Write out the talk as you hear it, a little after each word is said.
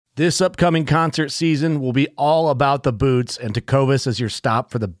This upcoming concert season will be all about the boots, and Tecovas is your stop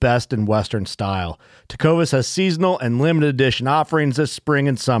for the best in Western style. Tecovas has seasonal and limited edition offerings this spring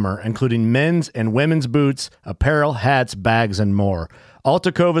and summer, including men's and women's boots, apparel, hats, bags, and more. All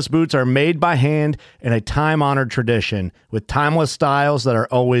Tecovas boots are made by hand in a time-honored tradition with timeless styles that are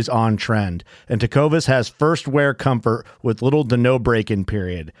always on trend. And Tecovas has first wear comfort with little to no break-in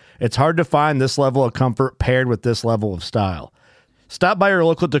period. It's hard to find this level of comfort paired with this level of style. Stop by your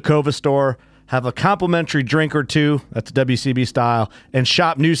local Tecovas store, have a complimentary drink or two, that's WCB style, and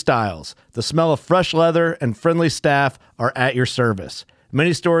shop new styles. The smell of fresh leather and friendly staff are at your service.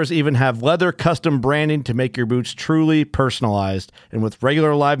 Many stores even have leather custom branding to make your boots truly personalized. And with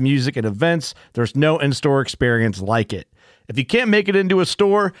regular live music and events, there's no in-store experience like it. If you can't make it into a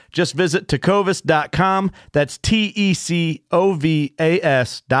store, just visit tecovas.com. That's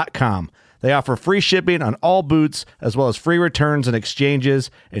TECOVAS.com. They offer free shipping on all boots, as well as free returns and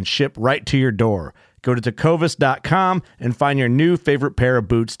exchanges, and ship right to your door. Go to tecovas.com and find your new favorite pair of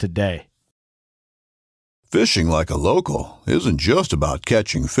boots today. Fishing like a local isn't just about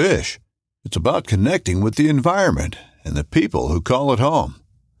catching fish. It's about connecting with the environment and the people who call it home.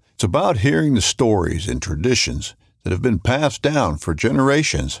 It's about hearing the stories and traditions that have been passed down for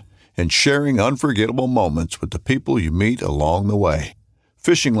generations and sharing unforgettable moments with the people you meet along the way.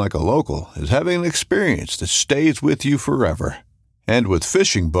 Fishing like a local is having an experience that stays with you forever. And with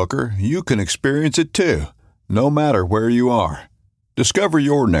Fishing Booker, you can experience it too, no matter where you are. Discover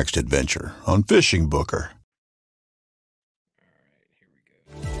your next adventure on Fishing Booker.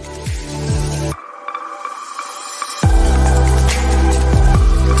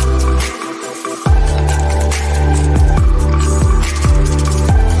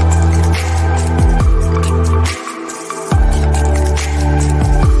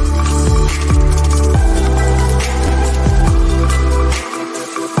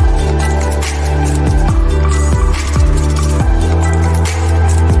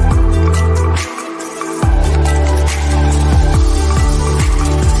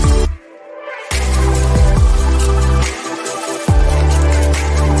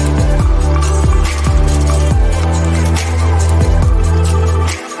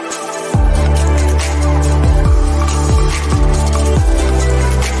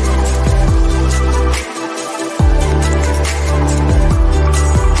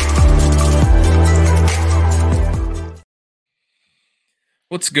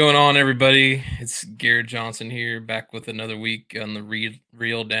 What's going on, everybody? It's Garrett Johnson here, back with another week on the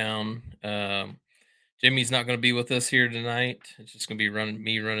Reel Down. Jimmy's not going to be with us here tonight. It's just going to be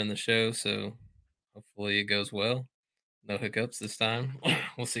me running the show, so hopefully it goes well. No hiccups this time.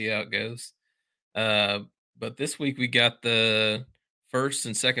 We'll see how it goes. But this week we got the first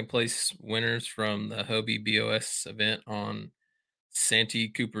and second place winners from the Hobie BOS event on Santee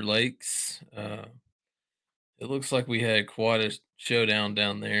Cooper Lakes. It looks like we had quite a showdown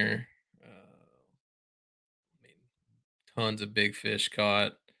down there. Tons of big fish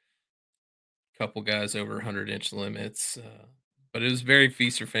caught. A couple guys over 100-inch limits. But it was very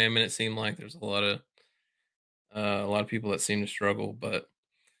feast or famine. It seemed like there's a lot of people that seem to struggle. But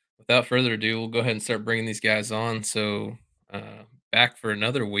without further ado, we'll go ahead and start bringing these guys on. So back for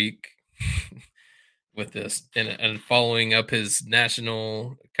another week with this, and following up his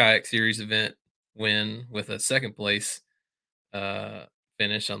National Kayak Series event win with a second place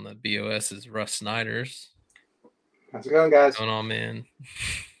finish on the BOS is Russ Snyder's. How's it going, guys? What's going on, man?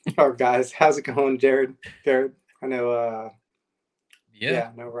 All right, guys. How's it going, Jared? I know.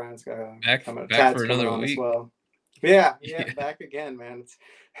 Yeah. No, Ryan's back for another week. Well. Yeah, back again, man.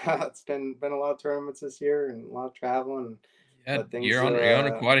 It's been a lot of tournaments this year and a lot of traveling. Yeah, you're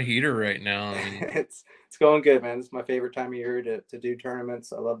on quite a heater right now. I mean, it's going good, man. It's my favorite time of year to do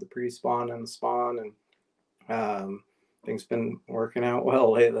tournaments. I love the pre-spawn and the spawn, and things been working out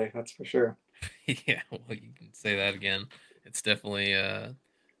well lately. That's for sure. Yeah, well, you can say that again. It's definitely. I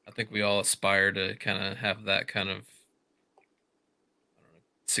think we all aspire to kind of have that kind of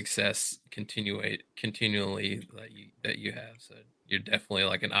success continually that you have. So you're definitely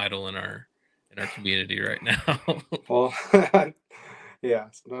like an idol in our community right now. Well, yeah,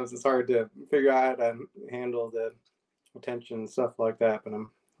 sometimes it's hard to figure out how to handle the attention and stuff like that, but I'm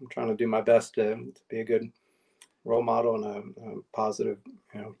trying to do my best to be a good role model and a positive,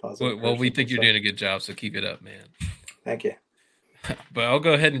 positive. Well, we think you're doing a good job, so keep it up, man. Thank you. But I'll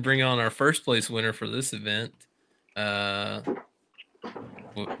go ahead and bring on our first place winner for this event,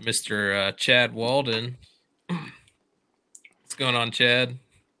 Mr. Chad Walden. What's going on, Chad?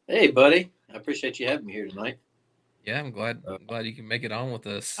 Hey, buddy. I appreciate you having me here tonight. Yeah, I'm glad you can make it on with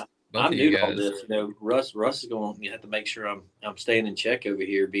us. both I'm of new you to all guys. this. Russ is going to have to make sure I'm staying in check over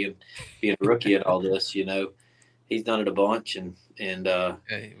here, being a rookie at all this. He's done it a bunch, and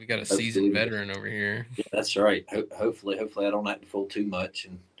Hey, we got a seasoned veteran over here. Yeah, that's right. Hopefully I don't have to fool too much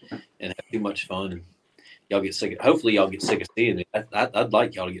and have too much fun, and y'all get sick. Hopefully y'all get sick of seeing me. I'd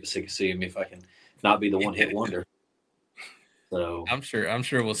like y'all to get sick of seeing me if I can not be the one hit wonder. So I'm sure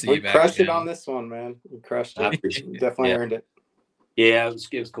we'll see you back. We crushed it on this one, man. You crushed it. You definitely earned it. Yeah, it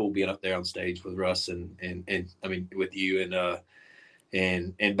was cool being up there on stage with Russ and I mean with you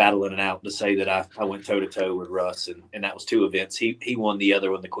and battling it out, to say that I went toe to toe with Russ, and that was 2 events. He won the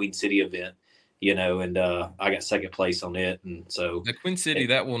other one, the Queen City event, and I got second place on it, and so the Queen City,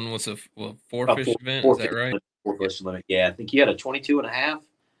 that one was a 4-fish event. Is that right? 4-fish limit. Yeah, I think you had a 22.5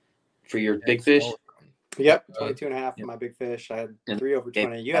 for your big fish. Yep, 22.5 for my big fish. I had 3 over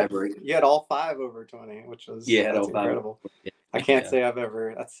 20. You had all 5 over 20, which was that's incredible. I can't say I've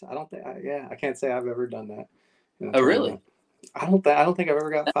ever. I can't say I've ever done that. Oh, really? I don't think I've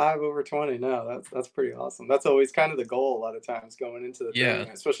ever got 5 over 20. No, that's pretty awesome. That's always kind of the goal a lot of times going into the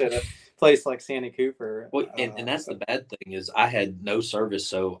tournament, especially at a place like Santee Cooper. Well, and that's the bad thing is I had no service,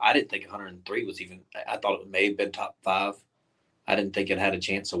 so I didn't think 103 was even. I thought it may have been top 5. I didn't think it had a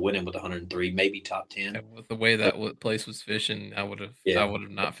chance of winning with 103, maybe top 10. Yeah, with the way that place was fishing, I would have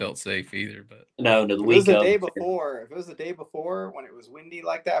not felt safe either. But no, the week if it was the day before when it was windy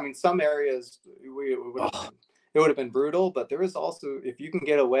like that, I mean, some areas it would have been brutal, but there was also, if you can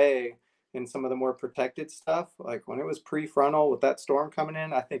get away in some of the more protected stuff, like when it was prefrontal with that storm coming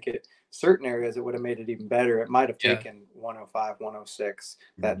in, I think certain areas it would have made it even better. It might have taken 105, 106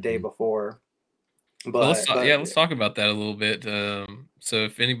 that day before. But let's talk about that a little bit. So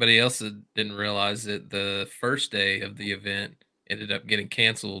if anybody else didn't realize it, the first day of the event ended up getting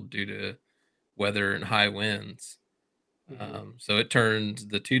canceled due to weather and high winds. So it turned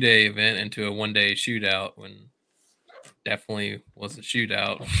the 2-day event into a 1-day shootout, when definitely was a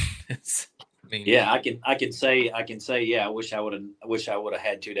shootout. I can say, yeah, I wish I would have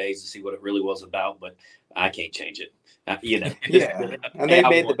had 2 days to see what it really was about, but I can't change it. And they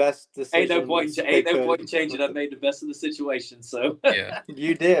made the best decision. Ain't no point in changing. I made the best of the situation. So yeah,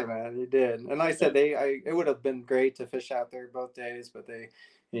 you did, man. You did. And like I said, it would have been great to fish out there both days, but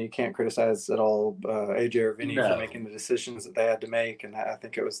you can't criticize at all AJ or Vinny for making the decisions that they had to make. And I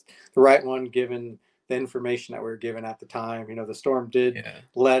think it was the right one given the information that we were given at the time. The storm did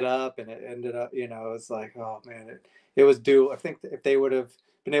let up, and it ended up, it's like, oh man, it was due. I think if they would have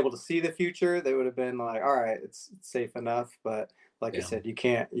been able to see the future, they would have been like, all right, it's safe enough. But like I said, you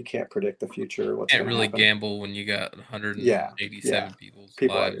can't predict the future. What's can't really happen. Gamble when you got 187 people's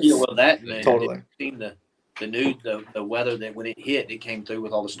lives. Totally. The news, the weather, that when it hit, it came through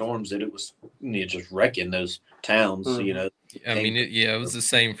with all the storms, that it was just wrecking those towns. I mean, it was the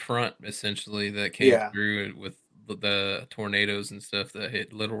same front essentially that came through with the tornadoes and stuff that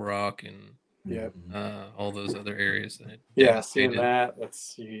hit Little Rock and all those other areas. Seeing that,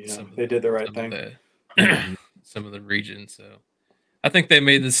 they did the right thing. Some of the regions, so I think they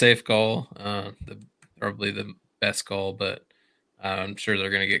made the safe call, probably the best call, but I'm sure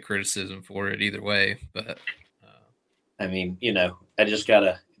they're going to get criticism for it either way. But I mean, I just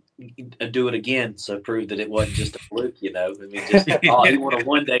gotta do it again, so prove that it wasn't just a fluke. I mean, just he won a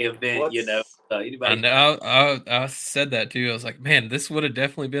 1-day event. Anybody? I said that too. I was like, man, this would have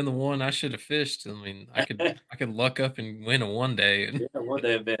definitely been the one I should have fished. I mean, I could luck up and win a 1-day. Yeah,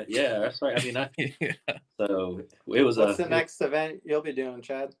 1-day event. Yeah, that's right. I mean, so it was. What's the next event you'll be doing,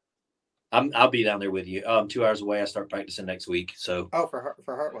 Chad? I'll be down there with you. 2 hours away. I start practicing next week. So for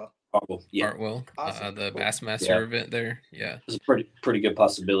Hartwell. Hartwell, awesome. The Bassmaster event there. Yeah, it's a pretty good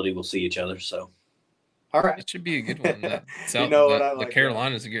possibility we'll see each other. So, all right, it should be a good one. The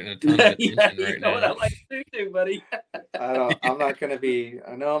Carolinas are getting a ton of attention right now. What I like to do, buddy. I'm not going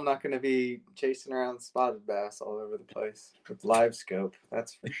to be chasing around spotted bass all over the place with live scope.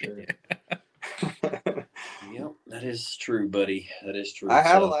 That's for sure. Yep, that is true, buddy. That is true. I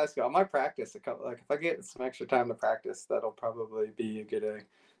have a live scope. I might practice if I get some extra time to practice, that'll probably be a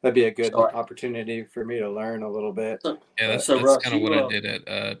good opportunity for me to learn a little bit. Yeah, that's kind of what I did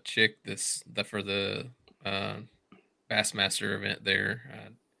at Chick for the Bassmaster event there. I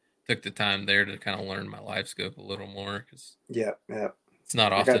took the time there to kind of learn my live scope a little more, because it's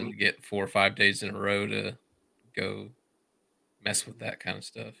not often to get 4 or 5 days in a row to go mess with that kind of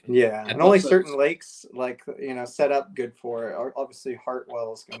stuff. And only certain lakes set up good for it. Obviously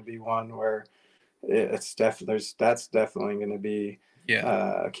Hartwell is going to be one where that's definitely going to be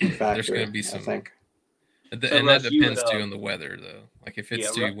a key factor. There's going to be some, I think. And that depends too on the weather, though. Like if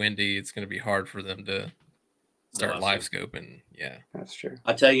it's too windy, it's going to be hard for them to start live scoping. Yeah, that's true.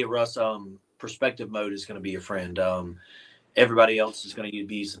 I tell you, Russ, perspective mode is going to be your friend. Everybody else is going to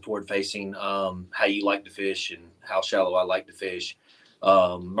be forward facing, how you like to fish and how shallow I like to fish.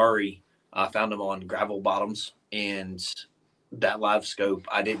 Murray, I found him on gravel bottoms, and that live scope,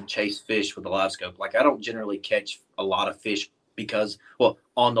 I didn't chase fish with the live scope. Like, I don't generally catch a lot of fish because, well,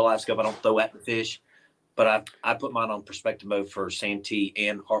 on the live scope, I don't throw at the fish, but I put mine on perspective mode for Santee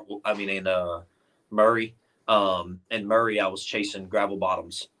and Murray. And Murray, I was chasing gravel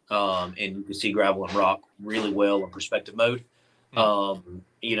bottoms. And you can see gravel and rock really well in perspective mode.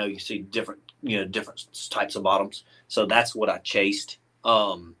 You see different types of bottoms. So that's what I chased,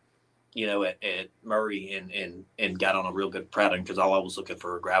 at Murray and got on a real good pattern because all I was looking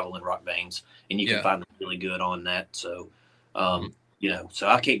for gravel and rock veins, and you can find them really good on that. So, so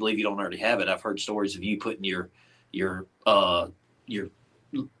I can't believe you don't already have it. I've heard stories of you putting your depth, your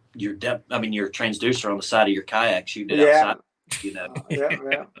transducer on the side of your kayak, shooting it outside. Yeah.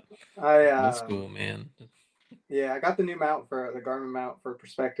 That's cool, man. Yeah, I got the new mount for the Garmin mount for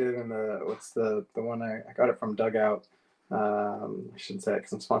perspective, and the one I got it from Dugout. I shouldn't say it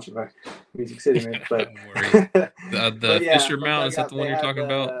because I'm sponsored by Music City, man. But the Fisher mount, is that the one you're talking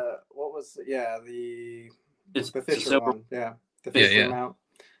about? What was the Fisher silver one? Yeah, the Fisher mount.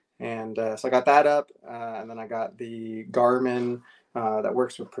 And so I got that up, and then I got the Garmin that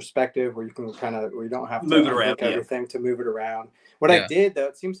works with perspective, where you can where you don't have to move it around everything to move it around. What I did, though,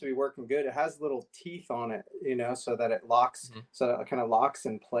 it seems to be working good. It has little teeth on it, so that it locks, so it kind of locks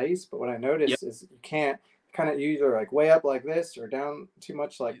in place. But what I noticed is you can't you either like way up like this or down too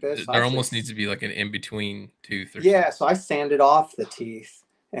much like this. There almost needs to be like an in-between tooth. So I sanded off the teeth.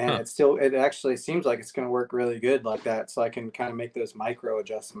 And it actually seems like it's going to work really good like that. So I can kind of make those micro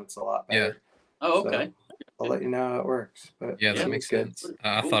adjustments a lot better. Yeah. Oh, okay. So I'll let you know how it works. But yeah, that makes sense.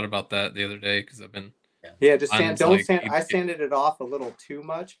 I thought about that the other day because I've been. Yeah, just I sanded it off a little too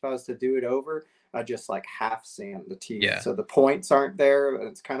much. If I was to do it over, I just like half sand the teeth. Yeah. So the points aren't there.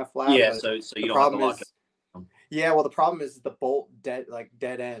 It's kind of flat. Yeah. So you don't have to lock it. Yeah, well, the problem is the bolt dead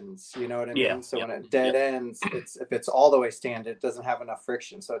ends. You know what I mean? Yeah. So when it dead ends, if it's all the way stand, it doesn't have enough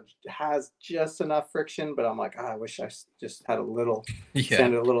friction. So it has just enough friction, but I'm like, I wish I just had a little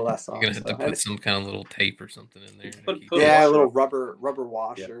sanded a little less off. You're gonna have to put some kind of little tape or something in there. A little rubber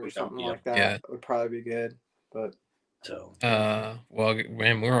washer or something like that. Yeah. Would probably be good. But well,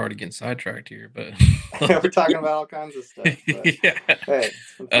 man, we're already getting sidetracked here, but we're talking about all kinds of stuff. But,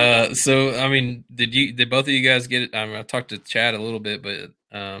 hey, so I mean, did both of you guys get it? I talked to Chad a little bit, but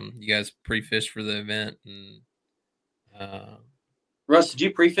you guys pre-fished for the event, and Russ, did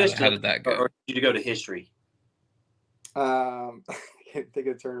you pre-fish? How did that go? Or did you go to history? I can't think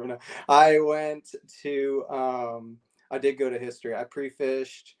of the term right now. I went to I did go to history. I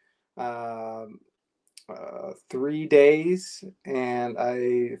pre-fished 3 days, and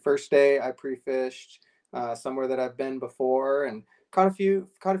first day I pre-fished somewhere that I've been before and caught a few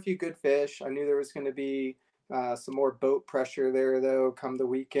good fish. I knew there was going to be some more boat pressure there though come the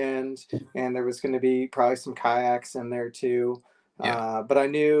weekend, and there was going to be probably some kayaks in there too. But I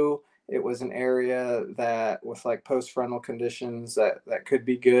knew it was an area that with like post-frontal conditions that could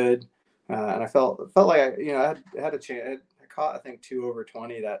be good, and I felt like I had a chance. I caught I think 2 over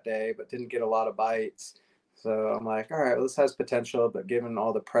 20 that day, but didn't get a lot of bites. So I'm like, all right, well, this has potential, but given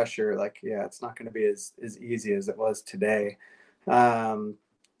all the pressure, it's not going to be as easy as it was today.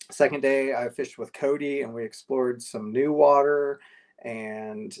 Second day, I fished with Cody, and we explored some new water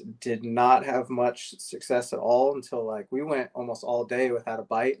and did not have much success at all until we went almost all day without a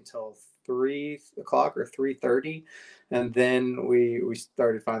bite until 3 o'clock or 3:30, and then we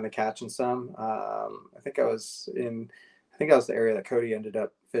started finally catching some. I think I was the area that Cody ended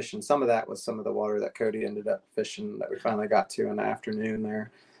up fishing. Some of that was some of the water that Cody ended up fishing that we finally got to in the afternoon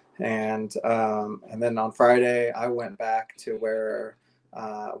there. And then on Friday, I went back to where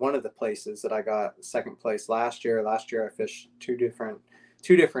one of the places that I got second place last year. Last year, I fished two different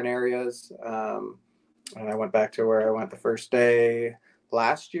areas. And I went back to where I went the first day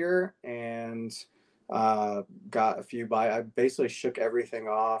last year and got a few bites. I basically shook everything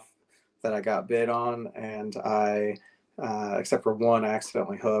off that I got bid on, and I except for one, I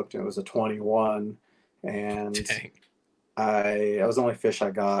accidentally hooked, and it was a 21. And Dang. I was the only fish I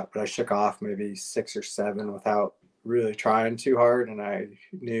got, but I shook off maybe 6 or 7 without really trying too hard. And I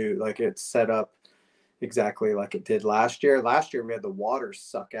knew it set up exactly like it did last year. Last year we had the water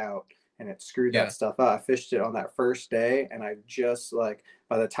suck out, and it screwed that stuff up. I fished it on that first day, and I just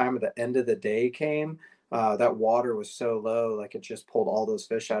by the time of the end of the day came, that water was so low, it just pulled all those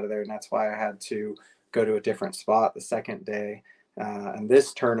fish out of there. And that's why I had to go to a different spot the second day. And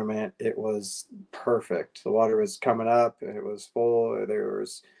this tournament, it was perfect. The water was coming up, it was full. There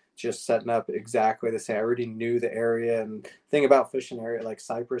was just setting up exactly the same. I already knew the area. And the thing about fishing area like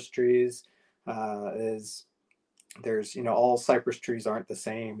cypress trees is there's, all cypress trees aren't the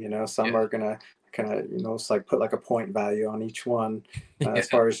same. Some are gonna kind of, it's like put like a point value on each one as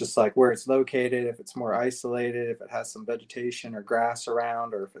far as just like where it's located, if it's more isolated, if it has some vegetation or grass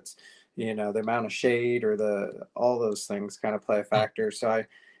around, or if it's, the amount of shade or all those things kind of play a factor. So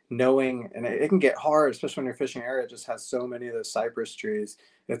knowing, and it can get hard, especially when your fishing area just has so many of those cypress trees.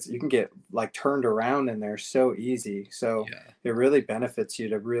 You can get like turned around in there so easy. So it really benefits you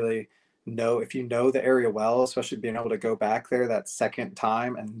to really know, if you know the area well, especially being able to go back there that second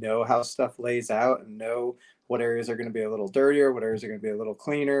time and know how stuff lays out and know what areas are going to be a little dirtier, what areas are going to be a little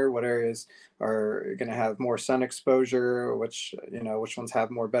cleaner, what areas are going to have more sun exposure, which ones have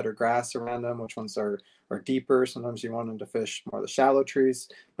more better grass around them, which ones are deeper. Sometimes you want them to fish more of the shallow trees,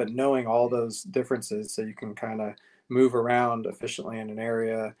 but knowing all those differences so you can kind of move around efficiently in an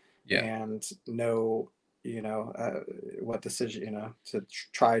area and know what decision, to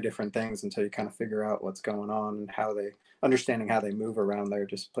try different things until you kind of figure out what's going on, and understanding how they move around there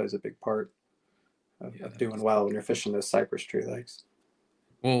just plays a big part of doing well when you're fishing those cypress tree lakes.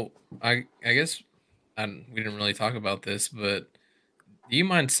 Well, I guess we didn't really talk about this, but do you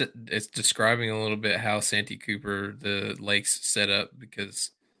mind describing a little bit how Santee Cooper, the lake's set up?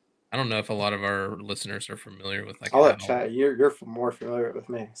 Because I don't know if a lot of our listeners are familiar with I'll let Chad. You're more familiar with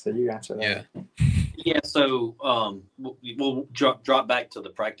me, so you answer that. Yeah. So we'll drop back to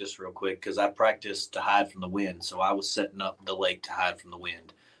the practice real quick, because I practiced to hide from the wind. So I was setting up the lake to hide from the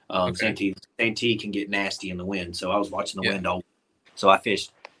wind. Santee can get nasty in the wind, so I was watching the wind all. So I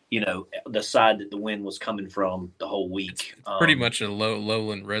fished, the side that the wind was coming from the whole week. It's pretty much a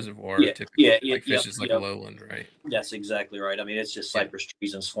lowland reservoir. Fishes like a lowland, right? That's exactly right. I mean, it's just cypress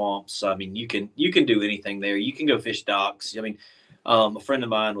trees and swamps. I mean, you can do anything there. You can go fish docks. I mean, a friend of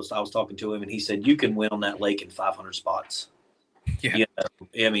mine I was talking to him, and he said you can win on that lake in 500 spots. Yeah.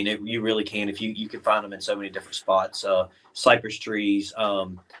 I mean, you really can, if you can find them in so many different spots. Cypress trees,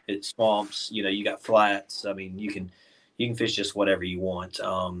 it's swamps. You got flats. I mean, you can fish just whatever you want.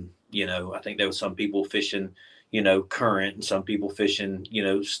 I think there was some people fishing, current, and some people fishing,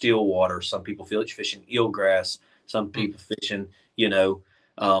 still water. Some people fishing eelgrass. Some people fishing,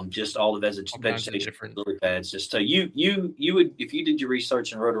 just all the vegetation, lily pads. Just so you would, if you did your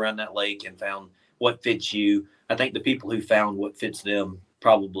research and rode around that lake and found what fits you, I think the people who found what fits them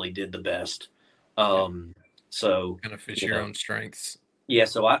probably did the best. So kind of fish your own strengths. Yeah.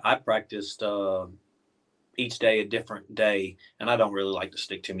 So I practiced each day a different day, and I don't really like to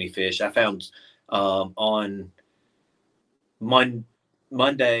stick too many fish. I found on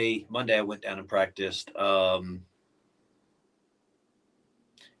Monday I went down and practiced,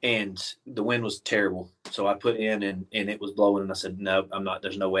 and the wind was terrible. So I put in and it was blowing, and I said, no, I'm not.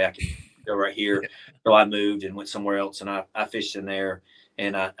 There's no way I can go right here. So I moved and went somewhere else, and I fished in there,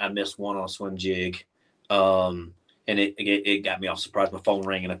 and I missed one on a swim jig. And it got me off surprise. My phone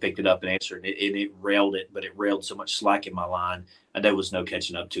rang, and I picked it up and answered, and it railed it, but it railed so much slack in my line, and there was no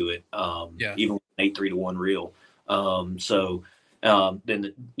catching up to it. Even with an 8-3-1 reel.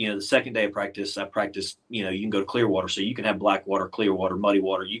 Then the second day of practice, I practiced, you can go to Clearwater, so you can have black water, clear water, muddy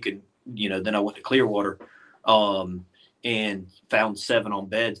water. You can, then I went to Clearwater, and found 7 on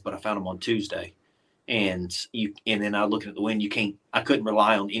beds, but I found them on Tuesday. And then I looking at the wind, I couldn't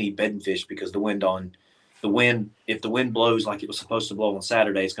rely on any bedding fish, because if the wind blows like it was supposed to blow on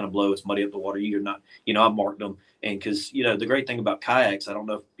Saturday, it's going to blow. It's muddy up the water. You're not, I marked them. And because, the great thing about kayaks, I don't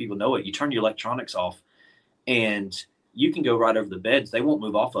know if people know it, you turn your electronics off and you can go right over the beds. They won't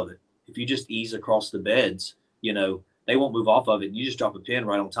move off of it. If you just ease across the beds, they won't move off of it. You just drop a pin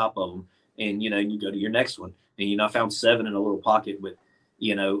right on top of them, and, you go to your next one. And, I found 7 in a little pocket, but,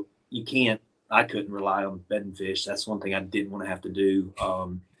 I couldn't rely on bedding fish. That's one thing I didn't want to have to do.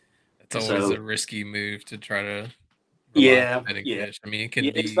 It's always a risky move to try to fish. I mean, it can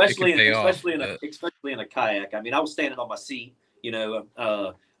be especially in a kayak. I mean, I was standing on my seat. I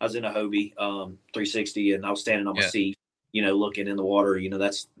was in a Hobie 360, and I was standing on my seat. Looking in the water.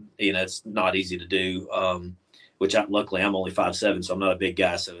 That's it's not easy to do. Which luckily I'm only 5'7", so I'm not a big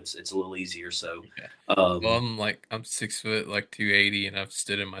guy, so it's a little easier. So, well, I'm 6 foot, like 280, and I've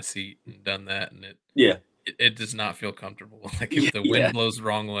stood in my seat and done that, and it does not feel comfortable. Like if the wind blows the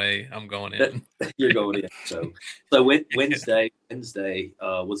wrong way, I'm going in. You're going in. So Wednesday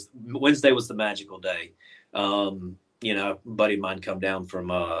was the magical day. A buddy of mine come down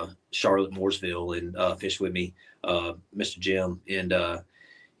from Charlotte Mooresville and fish with me, Mr. Jim,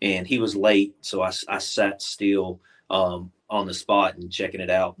 and he was late, so I sat still on the spot and checking it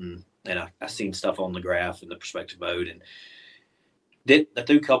out, and I seen stuff on the graph and the perspective mode, and I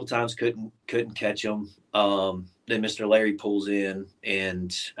threw a couple times, couldn't catch them. Then Mr. Larry pulls in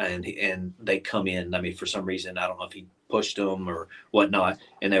and they come in. I mean, for some reason, I don't know if he pushed them or whatnot,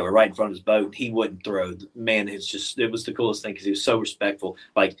 and they were right in front of his boat. He wouldn't throw. Man, it was the coolest thing because he was so respectful.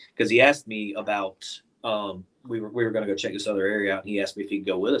 Like, because he asked me about we were going to go check this other area out, and he asked me if he could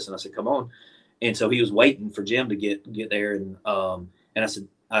go with us, and I said, come on. And so he was waiting for Jim to get there, and I said,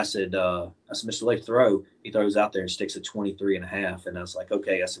 Mr. Lake, throw. He throws out there and sticks a 23.5. And I was like,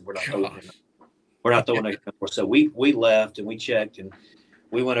 okay. I said, we're not throwing it anymore. So we left and we checked and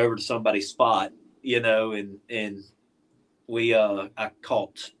we went over to somebody's spot, and we I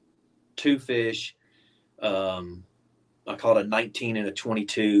caught 2 fish. I caught a 19 and a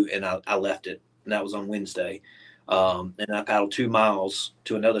 22, and I left it. And that was on Wednesday. And I paddled 2 miles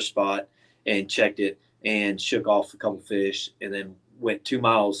to another spot and checked it and shook off a couple fish, and then went 2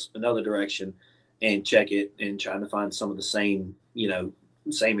 miles another direction and check it and trying to find some of the same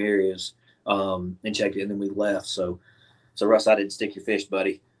areas, and checked it. And then we left. So Russ, I didn't stick your fish,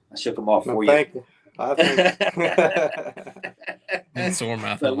 buddy. I shook them off for you. Thank you. That's warm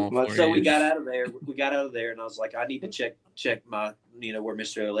mouth. So we got out of there. And I was like, I need to check my, where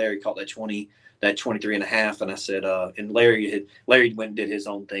Mr. Larry caught that 23.5. And I said, and Larry went and did his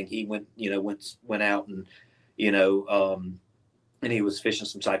own thing. He went out and, and he was fishing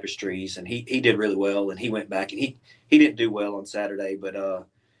some cypress trees, and he did really well. And he went back, and he didn't do well on Saturday, but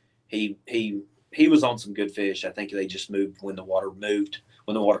he was on some good fish. I think they just moved when the water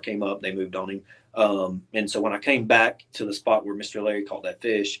came up, they moved on him. And so when I came back to the spot where Mr. Larry caught that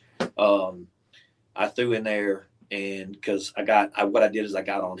fish, I threw in there, and because what I did is I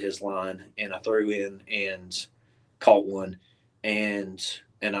got on his line and I threw in and caught one, and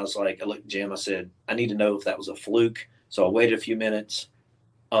I was like, I looked at Jim, I said, I need to know if that was a fluke. So I waited a few minutes,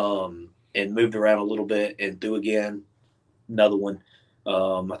 and moved around a little bit and threw again, another one.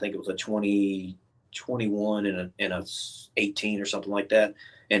 I think it was a 20, 21 and a 18 or something like that,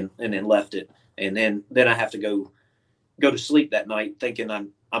 and then left it. And then I have to go to sleep that night thinking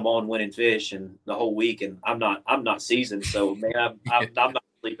I'm on winning fish and the whole week, and I'm not seasoned. So man, I'm not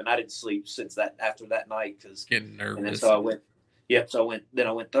sleeping. I didn't sleep since after that night because getting nervous. And then so I went. Yep. So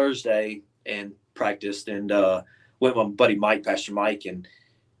I went Thursday and practiced, and went with my buddy Mike, Pastor Mike, and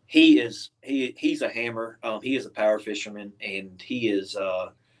he's a hammer. He is a power fisherman, and he is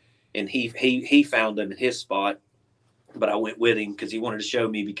and he found them in his spot, but I went with him because he wanted to show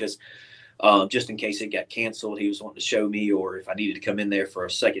me, because just in case it got canceled, he was wanting to show me, or if I needed to come in there for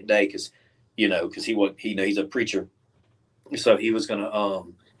a second day, because he's a preacher, so he was gonna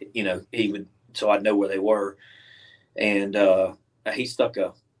he would, so I'd know where they were, and he stuck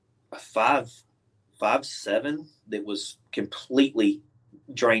a 5.7 that was completely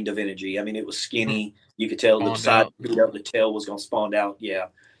drained of energy. I mean, it was skinny. You could tell the side of the tail was going to spawn out. Yeah.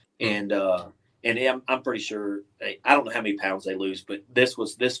 And I'm pretty sure, I don't know how many pounds they lose, but this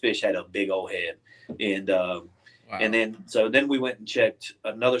fish had a big old head. And, wow. And then we went and checked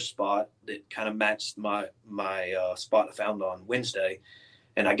another spot that kind of matched my spot I found on Wednesday.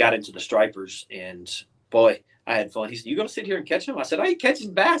 And I got into the stripers, and boy, I had fun. He said, "You going to sit here and catch them?" I said, "I ain't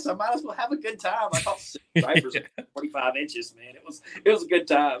catching bass. I might as well have a good time." I thought stripers were 45 inches, man. It was a good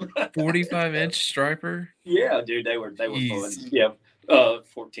time. 45-inch striper? Yeah, dude, they were fun. Yeah,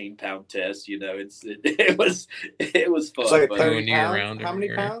 14-pound test. It was fun. It's like but 30 pounds. How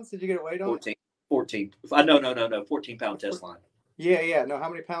many pounds did you get a weight on? 14. No, 14-pound test line. Yeah. No, how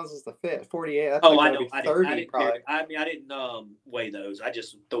many pounds is the fish? 48. That's I know. 30 I didn't weigh those. I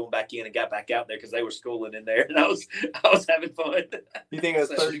just threw them back in and got back out there because they were schooling in there, and I was having fun. You think it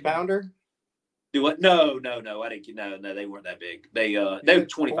was 30-pounder? Do what? No. I didn't. No, they weren't that big. They were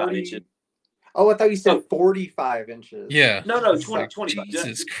 25 inches. Oh, I thought you said 45 inches. Yeah. No, 25.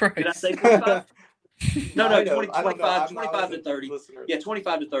 Jesus Christ. Did I say 25? No, 25 to 30. Listeners. Yeah,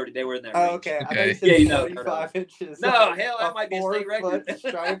 25 to 30. They were in there. Oh, okay. I thought you said 45 inches. No, hell, that might be a state record.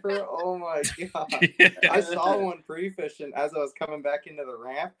 Striper. Oh my god! Yeah. I saw one pre-fishing as I was coming back into the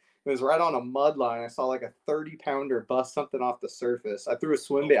ramp. It was right on a mud line. I saw like a 30-pounder bust something off the surface. I threw a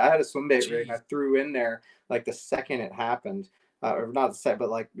swim bait. I had a swim bait rig, and I threw in there like the second it happened. Or not the second,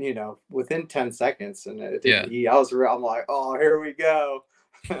 but like within 10 seconds, and it didn't eat. I'm like, oh, here we go.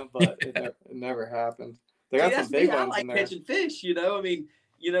 But it never happened. They got some big ones in there. Catching fish, I mean,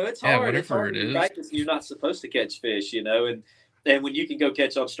 it's hard. It's hard to practice. You're not supposed to catch fish, and when you can go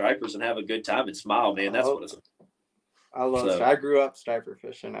catch on stripers and have a good time and smile, man, that's what it's. I love it. I grew up striper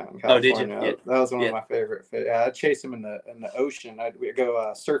fishing out in California. Oh, did you? Yeah. That was one of my favorite fish. I'd chase them in the ocean. We'd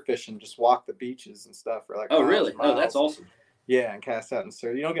go surf fishing, just walk the beaches and stuff for like. Oh, really? Oh, that's awesome. Yeah, and cast out and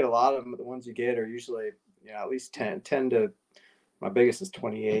stir. You don't get a lot of them, but the ones you get are usually, at least 10 to, my biggest is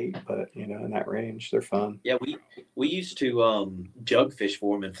 28, but in that range. They're fun. Yeah, we used to jug fish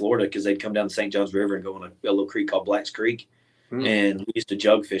for them in Florida because they'd come down the St. Johns River and go on a little creek called Black's Creek. And we used to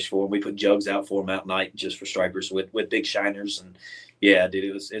jug fish for them. We put jugs out for them at night just for stripers with big shiners. And yeah, dude,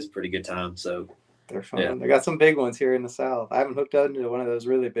 it was a pretty good time. So they're fun. Yeah. They got some big ones here in the South. I haven't hooked up into one of those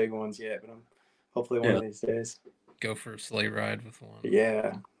really big ones yet, but I'm hopefully one of these days. Go for a sleigh ride with one.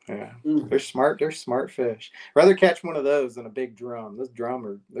 Yeah. They're smart. They're smart fish. Rather catch one of those than a big drum. Those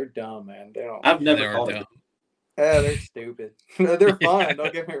they're dumb, man. They don't. I've never caught them. Yeah, they're stupid. They're fun.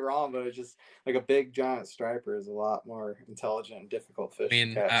 Don't get me wrong, but it's just like a big giant striper is a lot more intelligent and difficult fish. I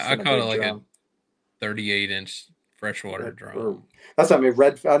mean, I caught it like a 38-inch freshwater drum. That's what I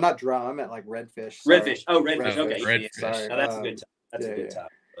mean. Not drum. I meant like redfish. Redfish. Oh, redfish. Okay. Redfish. Sorry. No, that's a good time. That's a good time.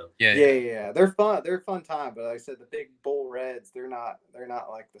 Yeah. They're fun. They're a fun time. But like I said, the big bull reds, they're not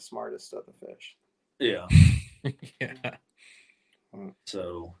like the smartest of the fish. Yeah. Yeah.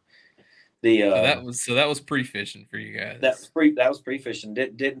 So that was pre-fishing for you guys. That was pre-fishing.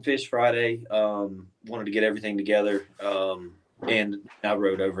 Didn't fish Friday. Wanted to get everything together. And I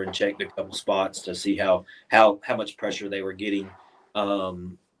rode over and checked a couple spots to see how much pressure they were getting.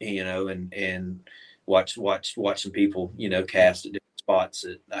 And watch some people, cast at different spots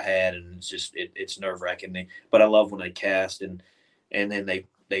that I had, and it's just it's nerve-wracking. But I love when they cast and then they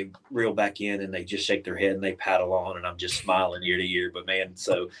reel back in and they just shake their head and they paddle on, and I'm just smiling ear to ear. But man,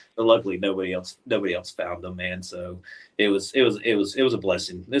 so luckily nobody else found them, man. So it was a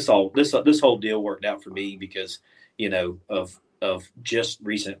blessing. This whole deal worked out for me because of just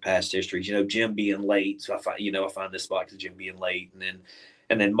recent past histories. Jim being late, so I find this spot because Jim being late,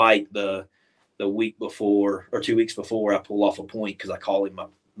 and then Mike the week before or 2 weeks before I pull off a point because I call him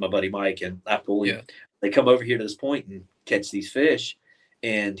my buddy Mike, and I pull him. Yeah. They come over here to this point and catch these fish.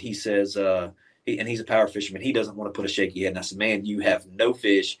 And he says, he's a power fisherman. He doesn't want to put a shaky head. And I said, man, you have no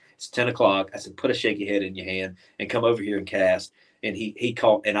fish. It's 10 o'clock. I said, put a shaky head in your hand and come over here and cast. And he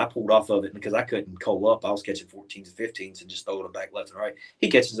caught, and I pulled off of it because I couldn't coal up. I was catching 14s and 15s and just throwing them back left and right.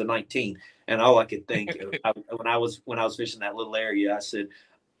 He catches a 19. And all I could think when I was fishing that little area, I said,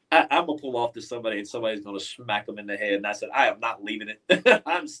 I'm going to pull off to somebody and somebody's going to smack them in the head. And I said, I am not leaving it.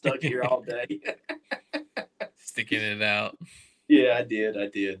 I'm stuck here all day. Sticking it out. Yeah, I did.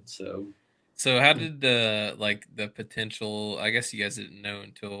 So how did the potential? I guess you guys didn't know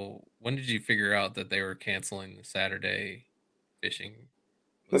until when did you figure out that they were canceling the Saturday fishing?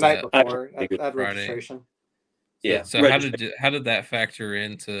 The night before at registration. Yeah. So how did that factor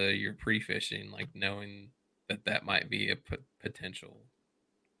into your pre-fishing, like knowing that might be a potential,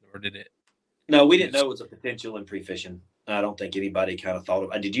 or did it? No, we didn't know it was a potential in pre-fishing. I don't think anybody kind of thought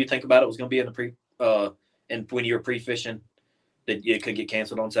of it. Did you think about it was going to be in the pre? And when you were pre-fishing, that it could get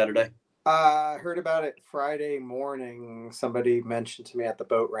canceled on Saturday? I heard about it Friday morning. Somebody mentioned to me at the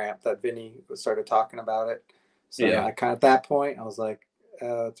boat ramp that Vinny started talking about it. So I kind of at that point, I was like,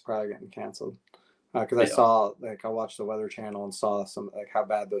 it's probably getting canceled. Because I saw, I watched the Weather Channel and saw some, how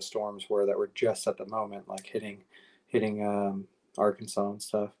bad those storms were that were just at the moment, hitting Arkansas and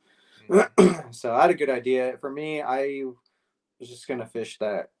stuff. Mm-hmm. So I had a good idea. For me, I was just going to fish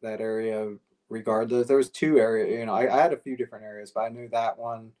that area regardless. There was two areas, I had a few different areas, but I knew that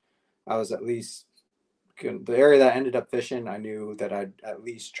one I was at least the area that I ended up fishing. I knew that I'd at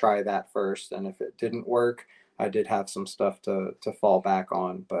least try that first. And if it didn't work, I did have some stuff to fall back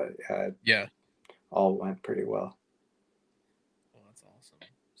on, but all went pretty well. Well, that's awesome.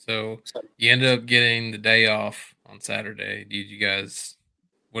 So you ended up getting the day off on Saturday.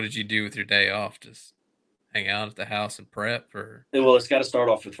 What did you do with your day off? Just hang out at the house and prep, or? Well, it's got to start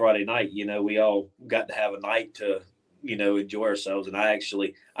off with Friday night. We all got to have a night to, enjoy ourselves. And I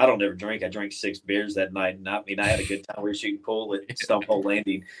don't ever drink. I drank 6 beers that night. And I had a good time. We were shooting pool at Stumphole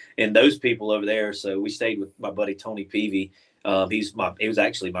Landing and those people over there. So we stayed with my buddy, Tony Peavy. He was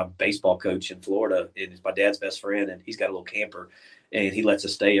actually my baseball coach in Florida, and he's my dad's best friend. And he's got a little camper and he lets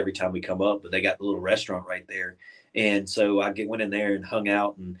us stay every time we come up, but they got the little restaurant right there. And so I went in there and hung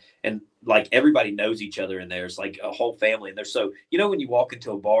out and like everybody knows each other in there. It's like a whole family. And they're so, when you walk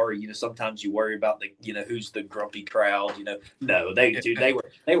into a bar, sometimes you worry about who's the grumpy crowd, no,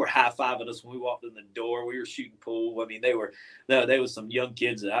 they were high-fiving us when we walked in the door. We were shooting pool. I mean, they were some young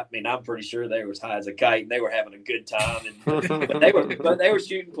kids that, I'm pretty sure they were as high as a kite and they were having a good time. And but they were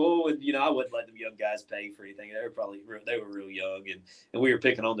shooting pool and, I wouldn't let the young guys pay for anything. They were real young and we were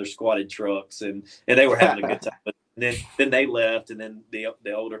picking on their squatted trucks and they were having a good time. But then they left, and then the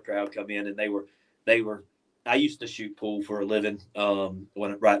older crowd come in, and they were. I used to shoot pool for a living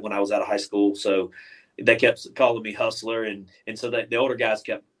when I was out of high school, so they kept calling me hustler. And so that the older guys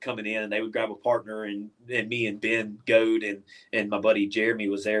kept coming in and they would grab a partner, and me and Ben Goad and my buddy Jeremy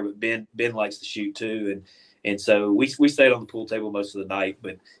was there, but Ben likes to shoot too. And so we stayed on the pool table most of the night,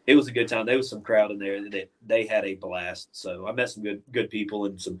 but it was a good time. There was some crowd in there that they had a blast. So I met some good people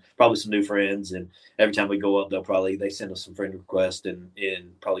and probably some new friends. And every time we go up, they send us some friend requests and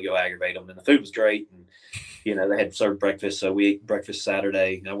probably go aggravate them. And the food was great. And, they had served breakfast. So we ate breakfast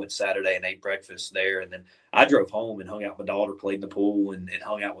Saturday. And I went Saturday and ate breakfast there. And then I drove home and hung out with my daughter, played in the pool and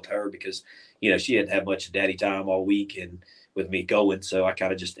hung out with her because, she hadn't had much daddy time all week and with me going. So I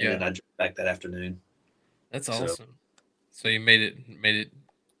kind of just, and I drove back that afternoon. That's awesome. So you made it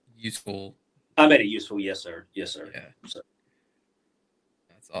useful. I made it useful. Yes, sir. Yes, sir. Yeah. So,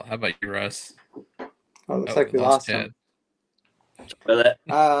 that's all. How about you, Russ? Oh, looks like we lost him. There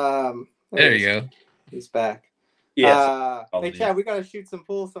you go. He's back. Yes. Hey, Chad, we got to shoot some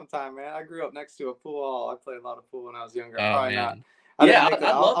pool sometime, man. I grew up next to a pool hall. I played a lot of pool when I was younger. Probably not.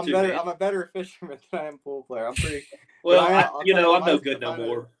 I'm a better fisherman than I am pool player. I'm pretty. Well, I'm no good no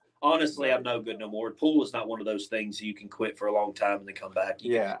more. Honestly, I'm no good no more. Pool is not one of those ththings you can quit for a long time and then come back.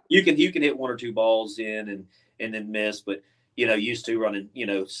 You can hit 1 or 2 balls in and then miss, but used to running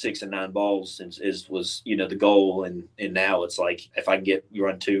 6 and 9 balls was the goal, and now it's like if I can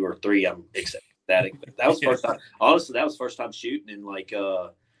run 2 or 3, I'm ecstatic. But that was the first time. Honestly, that was the first time shooting in like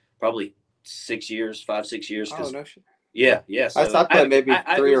probably 6 years, 5-6 years. Oh no shit. Yeah. So I play maybe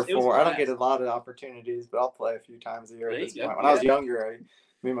 3 or 4. I don't get a lot of opportunities, but I'll play a few times a year. When I was younger,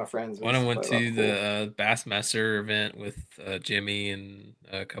 me and my friends. When I went to the Bassmaster event with Jimmy and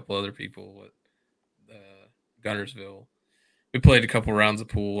a couple other people at Gunnersville, we played a couple rounds of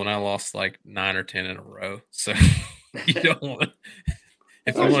pool, and I lost like 9 or 10 in a row. So you don't want to.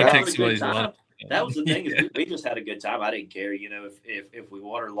 If you want to take somebody's money. That was the thing is we just had a good time. I didn't care, if we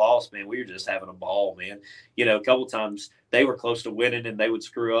won or lost, man. We were just having a ball, man. A couple times they were close to winning and they would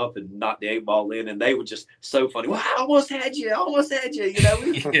screw up and knock the 8-ball in, and they would just so funny. Well, I almost had you. I tell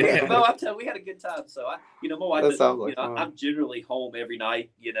you, we had a good time. So my wife, I'm generally home every night,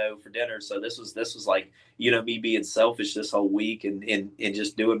 for dinner. So this was like, me being selfish this whole week and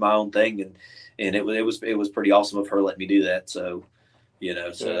just doing my own thing, and it was pretty awesome of her letting me do that. So,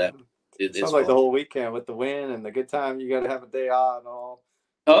 so that. It sounds like the whole weekend with the win and the good time. You got to have a day off and all.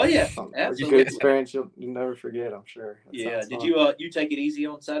 Oh yeah, absolutely. Good experience you'll never forget, I'm sure. Did you take it easy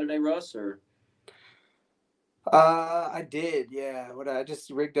on Saturday, Russ? Or I did, yeah. I just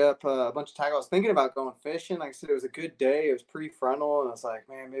rigged up a bunch of tackle. I was thinking about going fishing. Like I said, it was a good day. It was pre-frontal, and I was like,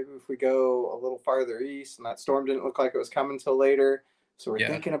 man, maybe if we go a little farther east. And that storm didn't look like it was coming till later. So we're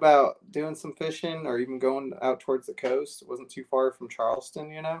thinking about doing some fishing or even going out towards the coast. It wasn't too far from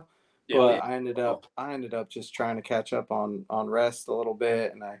Charleston, But I ended up just trying to catch up on rest a little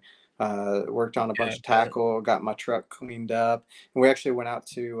bit, and I worked on a bunch of tackle, got my truck cleaned up, and we actually went out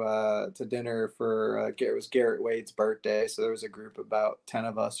to dinner for it was Garrett Wade's birthday, so there was a group of about 10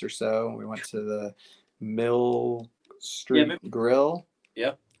 of us or so, and we went to the Mill Street Grill.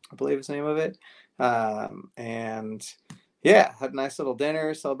 Yep, I believe is the name of it, and had a nice little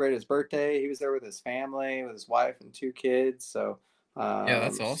dinner, celebrated his birthday. He was there with his family, with his wife and 2 kids, so.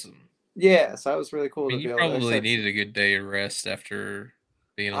 That's awesome. Yeah, so that was really cool to be able to. You probably needed a good day of rest after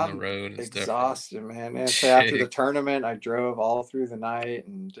being on the road and stuff. Exhausted, man. So after the tournament, I drove all through the night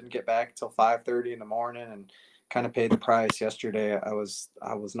and didn't get back until 5:30 in the morning, and kind of paid the price yesterday. I was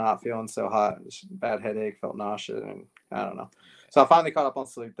not feeling so hot. Bad headache, felt nauseous, and I don't know. So I finally caught up on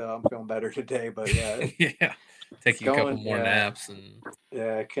sleep though. I'm feeling better today, but taking a couple more naps and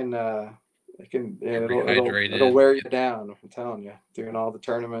it'll wear you down. I'm telling you, doing all the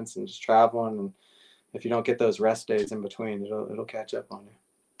tournaments and just traveling, and if you don't get those rest days in between, it'll catch up on you.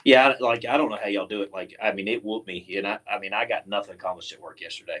 Yeah, I don't know how y'all do it. It whooped me, and I got nothing accomplished at work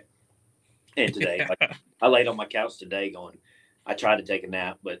yesterday and today. I laid on my couch today going. I tried to take a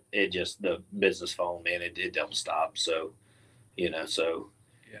nap, but it just the business phone, man, it don't stop. So,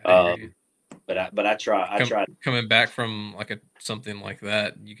 But I tried coming back from something like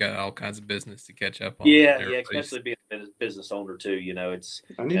that. You got all kinds of business to catch up on. Yeah, especially being a business owner too. It's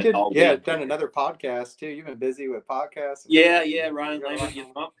and you done another podcast too. You've been busy with podcasts. Yeah, Ryan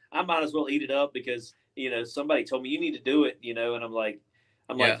Lehman. I might as well eat it up because somebody told me you need to do it. And I'm like,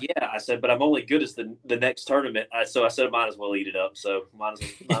 I said, but I'm only good as the next tournament. So I said I might as well eat it up. So might as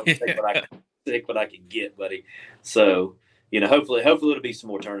well take what I can get, buddy. So. Hopefully it'll be some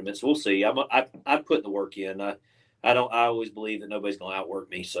more tournaments. We'll see. I put the work in. I always believe that nobody's going to outwork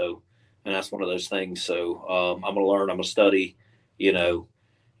me. So, and that's one of those things. So, I'm going to learn. I'm going to study.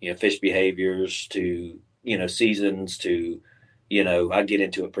 Fish behaviors to seasons to I get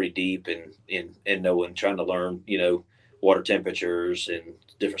into it pretty deep and knowing, trying to learn, water temperatures and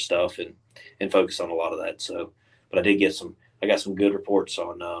different stuff and focus on a lot of that. So, but I got some good reports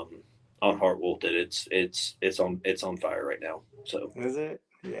on Hartwolf that it's on fire right now. So Is it?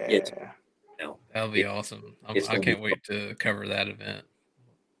 it's Yeah. That'll be awesome. I gonna be can't wait to cover that event.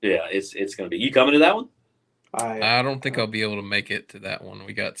 Yeah, it's gonna be. You coming to that one? I don't think I'll be able to make it to that one.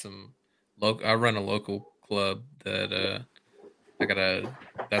 We got some local. I run a local club that I gotta.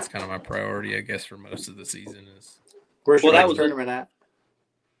 That's kind of my priority, I guess, for most of the season. Is Where's your Well, that next was tournament at?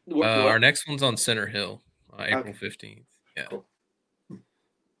 our next one's on Center Hill, April 15th. Yeah, Cool.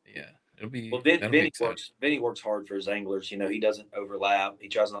 yeah, it'll be. Well, That'll be exciting. Vinny works hard for his anglers. He doesn't overlap. He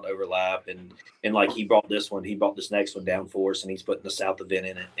tries not to overlap, and like he brought this next one down for us, and he's putting the South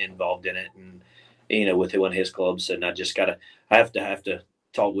event involved in it, and with one of his clubs. And I have to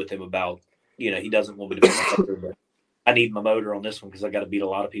talk with him about, he doesn't want me to beat my motor, but I need my motor on this one because I got to beat a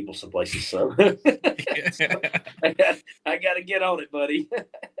lot of people some places. So, so I got to get on it, buddy.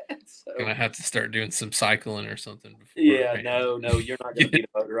 So, Gonna have to start doing some cycling or something. Before, yeah, right? no, you're not gonna beat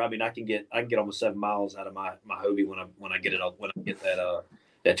a motor. I mean, I can get almost 7 miles out of my Hobie when I get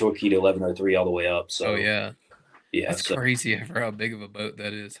that Torpedo 1103 all the way up. So yeah, that's so, crazy for how big of a boat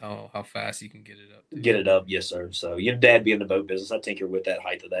that is. How fast you can get it up. Get it up, yes, sir. So your dad being in the boat business, I tinker with that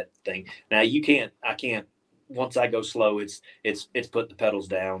height of that thing. Now I can't. Once I go slow, it's put the pedals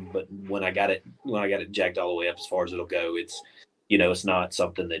down. But when I got it jacked all the way up as far as it'll go, it's not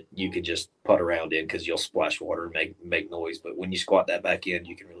something that you can just putt around in because you'll splash water and make noise. But when you squat that back in,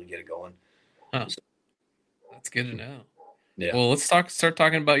 you can really get it going. Huh. So, that's good to know. Yeah. Well, let's start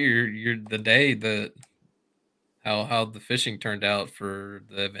talking about the day that how the fishing turned out for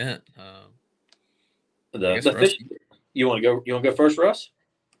the event. The fish. You want to go first, Russ?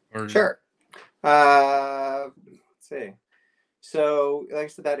 Sure. Let's see. So, like I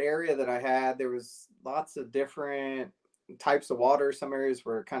said, that area that I had, there was lots of different types of water. Some areas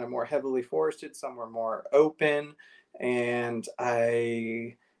were kind of more heavily forested, some were more open, and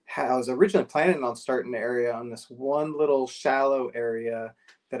I was originally planning on starting the area on this one little shallow area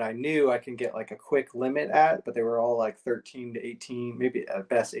that I knew I can get like a quick limit at, but they were all like 13 to 18, maybe at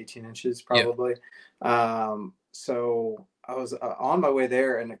best 18 inches probably. Yeah. So I was on my way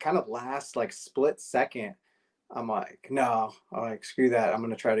there, and it kind of last like split second, I'm like, no, I'm like, screw that. I'm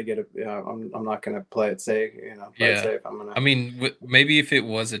going to try to get I'm not going to play it safe, play it safe. I mean, maybe if it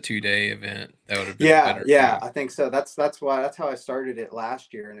was a 2-day event, that would have been better. Yeah, I think so. That's how I started it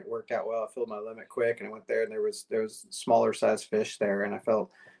last year, and it worked out well. I filled my limit quick, and I went there, and there was smaller size fish there, and I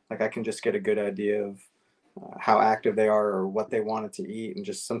felt like I can just get a good idea of how active they are or what they wanted to eat, and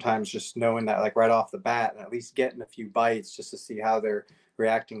just sometimes just knowing that like right off the bat, and at least getting a few bites just to see how they're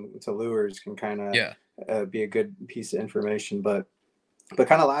reacting to lures can kind of be a good piece of information. But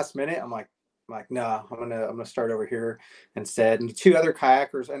kind of last minute, I'm like, no, I'm gonna start over here instead. And the two other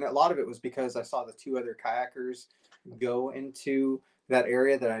kayakers, and a lot of it was because I saw the two other kayakers go into that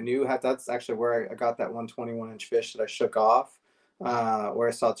area that I knew had. That's actually where I got that 121-inch fish that I shook off. Where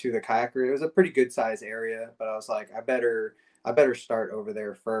I saw two of the kayakers. It was a pretty good size area, but I was like, I better start over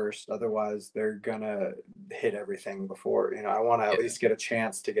there first. Otherwise, they're gonna hit everything before. I want to at least get a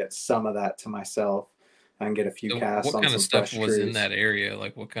chance to get some of that to myself and get a few casts. What on kind of some stuff was trees. In that area?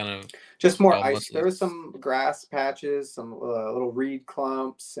 Like what kind of? Just more ice. There was some grass patches, some little reed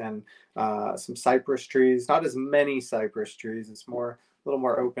clumps, and some cypress trees. Not as many cypress trees. It's a little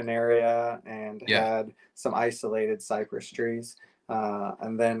more open area, and had some isolated cypress trees.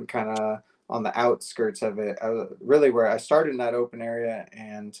 And then kind of on the outskirts of it, really where I started in that open area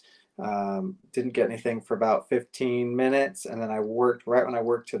and didn't get anything for about 15 minutes. And then I worked right when I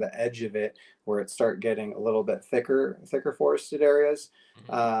worked to the edge of it where it started getting a little bit thicker forested areas.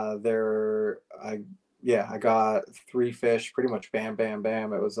 I got 3 fish, pretty much bam, bam,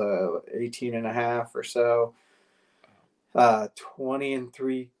 bam. It was 18 and a half or so. 20 and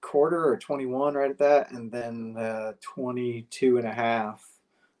 3/4 or 21 right at that, and then 22 and a half.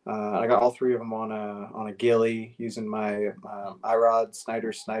 I got all 3 of them on a gilly using my iRod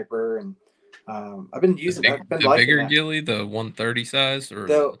Snyder Sniper, and I've been using the bigger gilly, the 130 size, or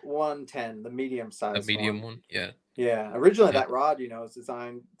the 110, the medium size, the medium one. Yeah. Originally, that rod, was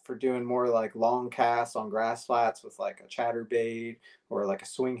designed for doing more like long casts on grass flats with like a chatterbait or like a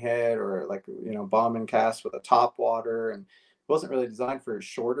swing head or like, bombing cast with a top water. And it wasn't really designed for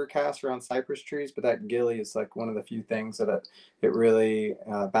shorter casts around cypress trees, but that gilly is like one of the few things that it really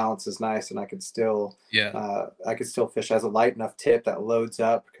balances nice. And I could still fish as a light enough tip that loads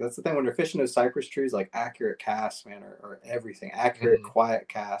up. Because that's the thing when you're fishing those cypress trees, like accurate casts, man, or everything, accurate, quiet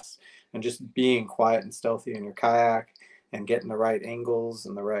casts. And just being quiet and stealthy in your kayak and getting the right angles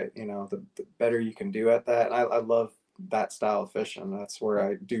and the right, the better you can do at that. And I love that style of fishing. That's where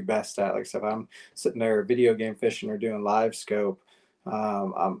I do best at. Like I said, if I'm sitting there video game fishing or doing live scope,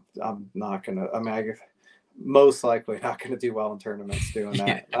 I'm not gonna. I mean, most likely not gonna do well in tournaments doing that.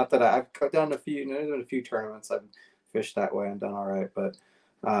 Yeah. Not that I've done a few. There's been a few tournaments I've fished that way and done all right. But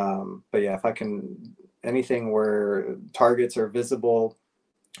yeah, if I can anything where targets are visible,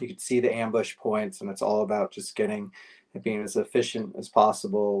 you can see the ambush points, and it's all about just getting it being as efficient as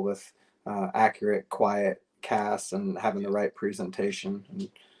possible with accurate, quiet casts and having the right presentation.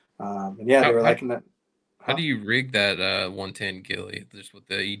 And yeah, they were liking that. How do you rig that 110 gilly? Just with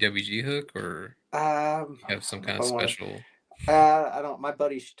the EWG hook, or you have some kind of special? I don't. My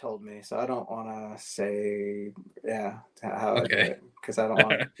buddy told me, so I don't want to say how I do it because I don't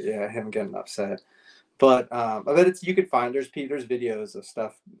want him getting upset. But it's you could find there's videos of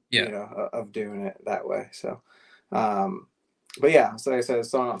stuff of doing it that way. So, but yeah, so like I said,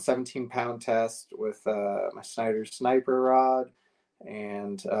 it's on a 17-pound test with my Snyder sniper rod,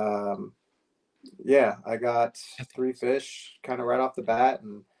 and I got 3 fish kind of right off the bat,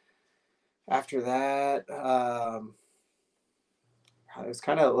 and after that, it was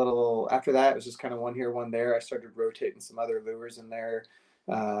kind of a little. After that, it was just kind of one here, one there. I started rotating some other lures in there.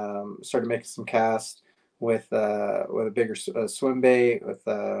 Started making some casts with a bigger swim bait with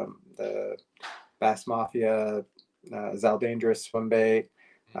the Bass Mafia Zal Dangerous swim bait.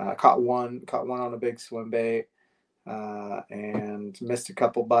 Caught one on a big swim bait and missed a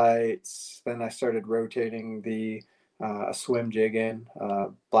couple bites. Then I started rotating the swim jig in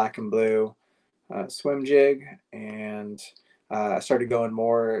black and blue swim jig, and I started going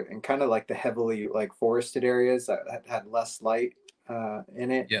more in kind of like the heavily like forested areas that had less light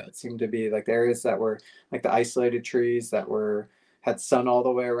in it. Yeah. It seemed to be like the areas that were like the isolated trees that had sun all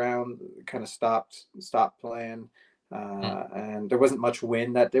the way around kind of stopped playing. And there wasn't much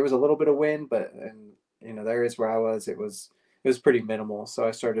wind. There was a little bit of wind, but the areas where I was, it was pretty minimal. So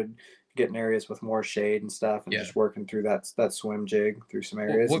I started getting areas with more shade and stuff, and just working through that swim jig through some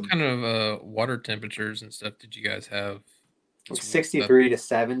areas. What kind of water temperatures and stuff did you guys have? 63 to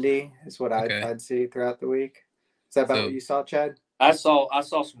 70 is what I'd see throughout the week. Is that about what you saw, Chad? I saw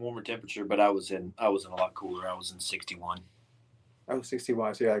some warmer temperature, but I was in a lot cooler. I was in 61. Oh,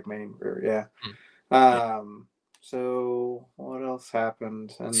 61. So you're like Maine River, yeah. So what else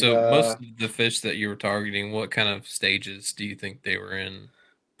happened? And so most of the fish that you were targeting, what kind of stages do you think they were in?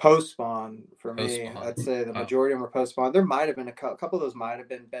 Post spawn for me. I'd say the majority of them were post spawn. There might have been a couple of those might have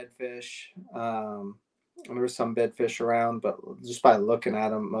been bedfish. There were some bedfish around, but just by looking at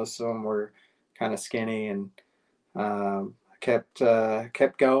them, most of them were kind of skinny, and kept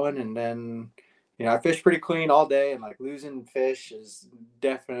going. And then I fished pretty clean all day, and like losing fish is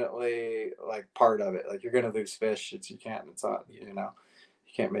definitely like part of it. Like you're gonna lose fish. You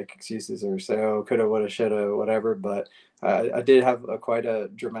can't make excuses or say, oh, coulda, woulda, shoulda, whatever. But I did have quite a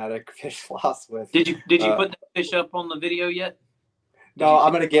dramatic fish loss with. Did you put the fish up on the video yet? No,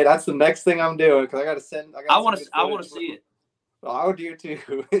 I'm gonna get. That's the next thing I'm doing because I got to send. I want to see it. Well, I would do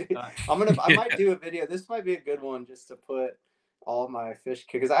too. I might do a video. This might be a good one just to put all my fish,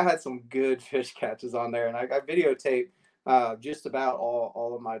 because I had some good fish catches on there, and I videotaped just about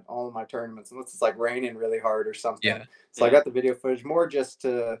all of my tournaments, unless it's like raining really hard or something. Yeah. So I got the video footage more just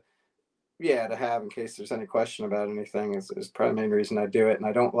to have in case there's any question about anything. Is probably the main reason I do it, and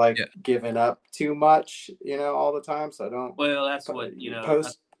I don't like giving up too much, all the time. So I don't. Well, that's what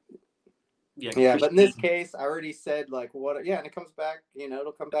post. But in this case, I already said like what. And it comes back.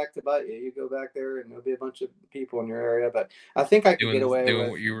 It'll come back to bite you. You go back there, and there'll be a bunch of people in your area. But I think I could get away with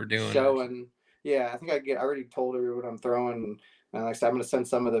what you were doing. Showing. Yeah, I think I already told her what I'm throwing. And like I said, I'm going to send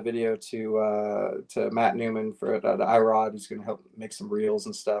some of the video to Matt Newman for the iRod. He's going to help make some reels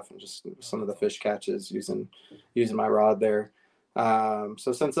and stuff, and just some of the fish catches using my rod there.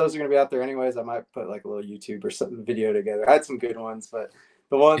 So since those are going to be out there anyways, I might put like a little YouTube or something video together. I had some good ones, but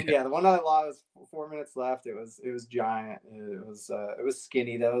the one I lost 4 minutes left. It was giant. It was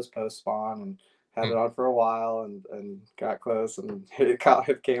skinny though. It was post spawn, and had it on for a while, and got close, and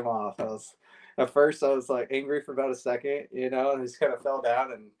it came off. At first, I was like angry for about a second, and it just kind of fell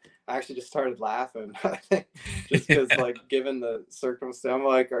down, and I actually just started laughing. I think just because, like, given the circumstance, I'm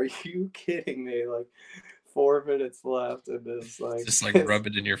like, "Are you kidding me?" Like, 4 minutes left, and it's like just like rub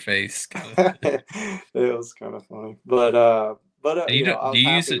it in your face. It was kind of funny, but you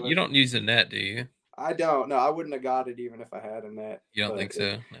don't use a net, do you? I don't. No, I wouldn't have got it even if I had a net. You don't think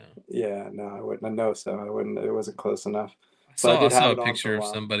so? No. Yeah, no, I wouldn't. I know so. I wouldn't. It wasn't close enough. I saw a picture of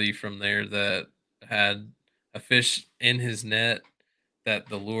somebody from there that had a fish in his net that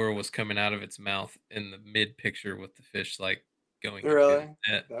the lure was coming out of its mouth in the mid picture with the fish like going into Really?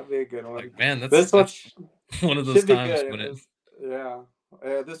 the net. That'd be a good one. Like, man, This one that's one of those should be times good. It when it was, yeah.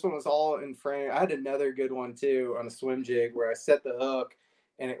 This one was all in frame. I had another good one too on a swim jig where I set the hook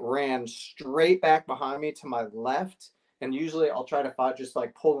and it ran straight back behind me to my left. And usually I'll try to just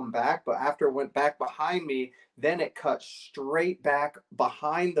like pull them back, but after it went back behind me, then it cut straight back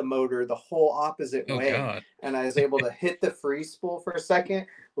behind the motor the whole opposite oh way. god. And I was able to hit the free spool for a second,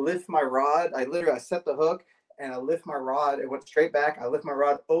 lift my rod. I set the hook and I lift my rod. It went straight back. I lift my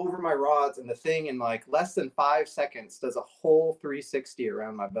rod over my rods, and the thing in like less than 5 seconds does a whole 360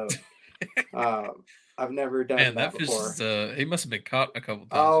 around my boat. I've never done Man, that that fish before. is he must have been caught a couple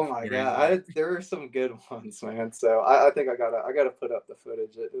times Oh my before. god, there are some good ones, man. So I think I gotta put up the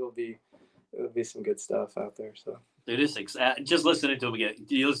footage. It'll be some good stuff out there. So Dude, just listening to him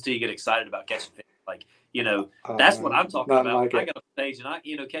you listen to you get excited about catching fish. Like, that's what I'm talking about. Like I got on stage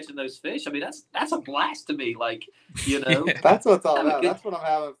and catching those fish. I mean, that's a blast to me. Like, that's what it's all about. That's what I'm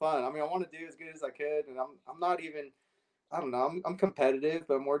having fun. I mean, I want to do as good as I could, and I'm not even. I don't know. I'm competitive,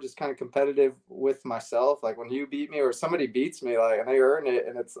 but more just kind of competitive with myself. Like when you beat me or somebody beats me, like and they earn it,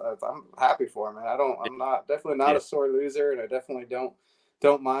 and I'm happy for them. And I'm not definitely not a sore loser, and I definitely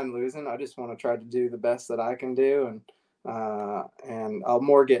don't mind losing. I just want to try to do the best that I can do, and I'll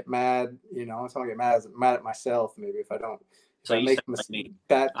more get mad. I'm going to get mad at myself maybe if I don't. So you make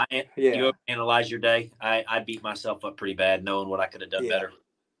bad. You analyze your day. I beat myself up pretty bad, knowing what I could have done better.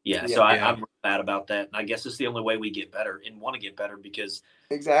 Yeah, so I'm mad about that. And I guess it's the only way we get better and want to get better because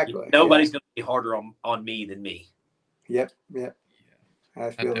exactly nobody's going to be harder on me than me. Yep. I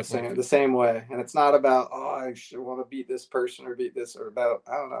feel the same way. And it's not about, I should want to beat this person or beat this or about,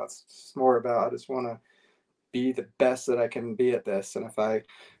 I don't know. It's just more about, I just want to be the best that I can be at this. And if I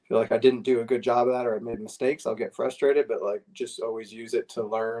feel like I didn't do a good job of that or I made mistakes, I'll get frustrated, but like just always use it to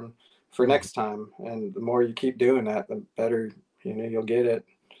learn for next time. And the more you keep doing that, the better, you'll get it.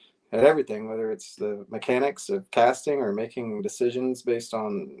 At everything, whether it's the mechanics of casting or making decisions based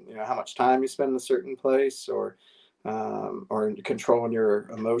on how much time you spend in a certain place, or controlling your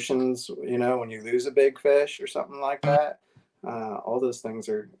emotions. When you lose a big fish or something like that, all those things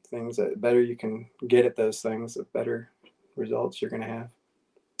are things that better you can get at those things, the better results you're going to have.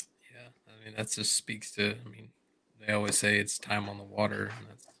 Yeah, I mean that just speaks to. I mean, they always say it's time on the water, and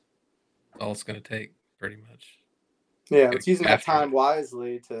that's all it's going to take, pretty much. Yeah, it's using that time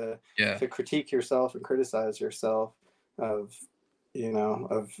wisely to critique yourself and criticize yourself of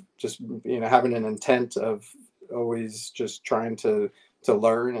just having an intent of always just trying to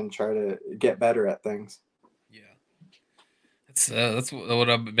learn and try to get better at things. Yeah, that's what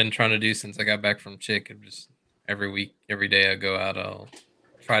I've been trying to do since I got back from Chick. I'm just every week, every day I go out, I'll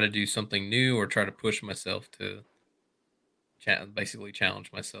try to do something new or try to push myself to basically challenge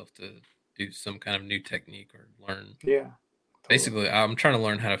myself to do some kind of new technique or learn. Yeah. Totally. Basically, I'm trying to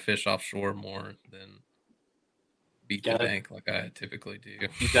learn how to fish offshore more than beat the bank like I typically do.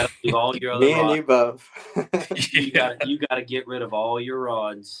 You got to do all your other rods. Me and you both. You got to get rid of all your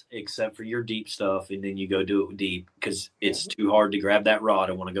rods except for your deep stuff, and then you go do it deep because it's too hard to grab that rod.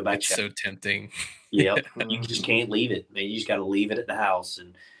 I want to go back. It's so tempting. Yep. You just can't leave it, man. You just got to leave it at the house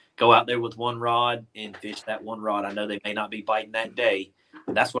and go out there with one rod and fish that one rod. I know they may not be biting that day.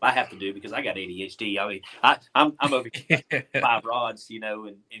 That's what I have to do because I got ADHD. I mean, I'm over 5 rods,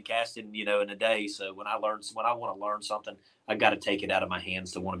 and casting, in a day. So when I want to learn something, I got to take it out of my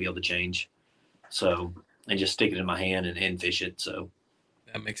hands to want to be able to change. So, and just stick it in my hand and fish it. So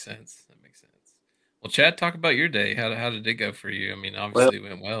that makes sense. Well, Chad, talk about your day. How did it go for you? I mean, obviously it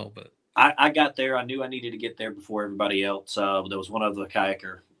went well, but I got there. I knew I needed to get there before everybody else. There was one other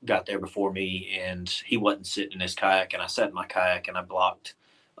kayaker got there before me, and he wasn't sitting in his kayak, and I sat in my kayak and I blocked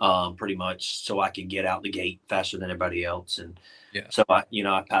pretty much so I could get out the gate faster than everybody else. And so I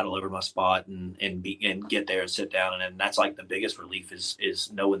paddle over my spot and get there and sit down. And that's like the biggest relief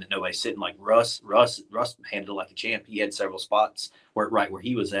is knowing that nobody's sitting. Like Russ handled it like a champ. He had several spots right where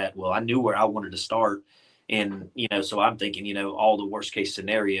he was at. Well, I knew where I wanted to start. And, so I'm thinking, all the worst case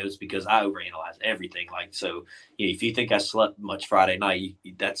scenarios because I overanalyze everything. Like, so if you think I slept much Friday night,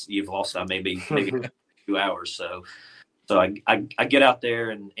 you've lost maybe 2 hours. So I get out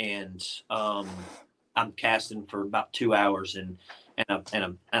there and I'm casting for about 2 hours and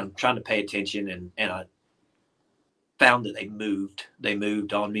I'm trying to pay attention and I found that they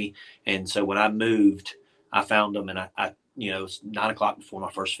moved on me. And so when I moved, I found them and I it was 9 o'clock before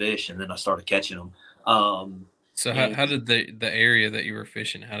my first fish. And then I started catching them. So how did the area that you were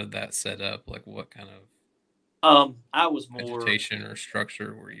fishing, how did that set up? Like what kind of I was more vegetation or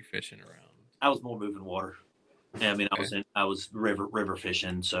structure were you fishing around? I was more moving water. I mean, I was river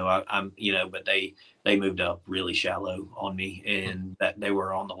fishing, so I'm but they moved up really shallow on me, and that they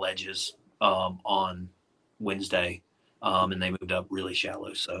were on the ledges on Wednesday, and they moved up really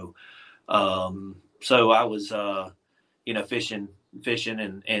shallow. So I was fishing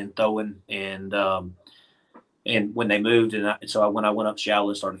and throwing and when they moved when I went up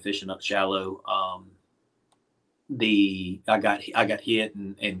shallow, started fishing up shallow, I got hit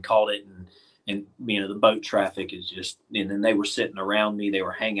and caught it and the boat traffic is just, and then they were sitting around me, they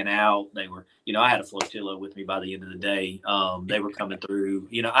were hanging out, they were I had a flotilla with me by the end of the day. They were coming through.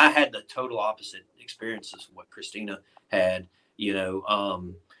 I had the total opposite experiences of what Christina had.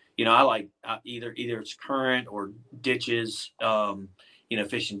 I like either it's current or ditches.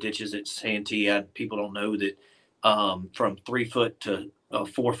 Fishing ditches at Santee. People don't know that from 3 foot to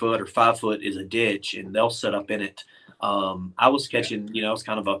 4 foot or 5 foot is a ditch, and they'll set up in it. I was catching, it's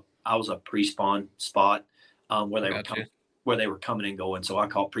kind of I was a pre-spawn spot where they were coming and going. So I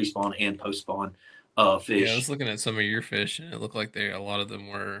caught pre-spawn and post-spawn fish. Yeah, I was looking at some of your fish, and it looked like a lot of them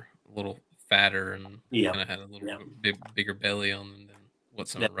were a little fatter and kind of had a little bigger belly on them than what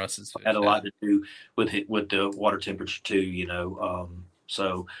some of Russ's fish had. A lot to do with the water temperature too,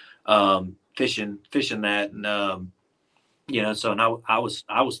 fishing that, and so I was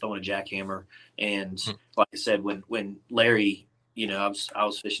throwing a jackhammer, and like I said, when Larry, I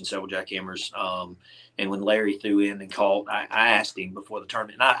was fishing several jackhammers, and when Larry threw in and called, I asked him before the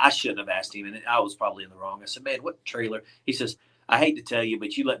tournament, and I shouldn't have asked him, and I was probably in the wrong. I said, "Man, what trailer?" He says, "I hate to tell you,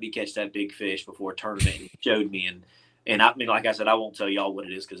 but you let me catch that big fish before a tournament." And he showed me, and I mean, like I said, I won't tell y'all what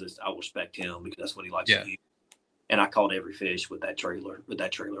it is because I respect him because that's what he likes to do. And I caught every fish with that trailer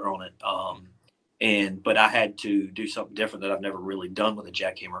on it. But I had to do something different that I've never really done with a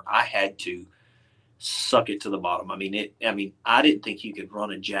jackhammer. I had to suck it to the bottom. I mean, I didn't think you could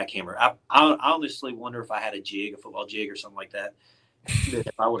run a jackhammer. I honestly wonder if I had a football jig or something like that if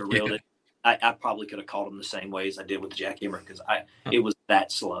I would have reeled it, I probably could have caught them the same way as I did with the jackhammer because it was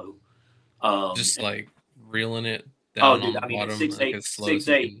that slow. Just like reeling it down on the bottom.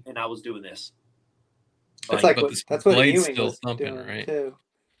 6'8", and I was doing this. That's that's what Ewing was doing right? Too.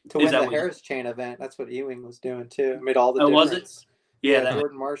 To win the Harris Chain event, that's what Ewing was doing too. It made all the difference. Was it?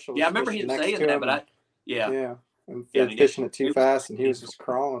 Jordan Marshall. I remember him saying that, but and fishing it too fast, and he was just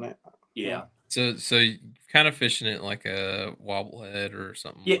crawling it. Yeah. So you kind of fishing it like a wobblehead or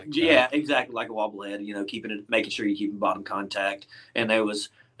something. Yeah, exactly, like a wobblehead. Making sure you keep bottom contact. And there was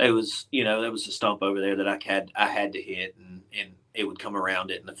a stump over there that I had to hit, and it would come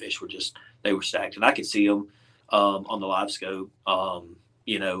around it, and the fish were they were stacked, and I could see them on the live scope.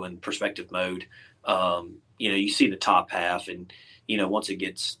 In perspective mode, you see the top half, and once it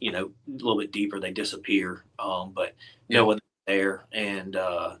gets a little bit deeper, they disappear. But no one's there, and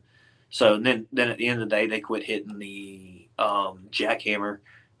so then at the end of the day, they quit hitting the jackhammer,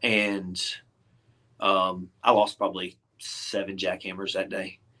 and I lost probably 7 jackhammers that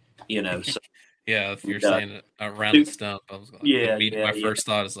day. So yeah, if you're saying around the stump, I was like, my first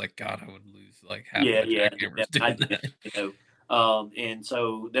thought is like, God, I would lose like half of the jackhammers doing that. And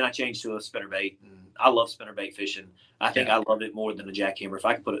so then I changed to a spinnerbait, and I love spinnerbait fishing. I think I love it more than a jackhammer.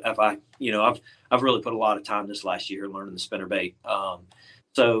 I've really put a lot of time this last year learning the spinnerbait.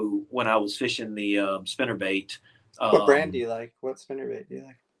 So when I was fishing the spinnerbait, what brand do you like? What spinnerbait do you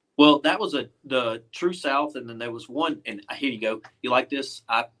like? Well, that was the True South, and then there was one, and here you go. You like this?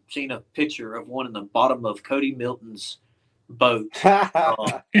 I've seen a picture of one in the bottom of Cody Milton's boat that's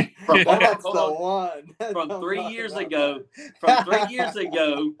the one from 3 years ago. From 3 years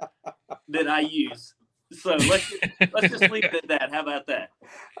ago that I use. So let's just leave it at that. How about that?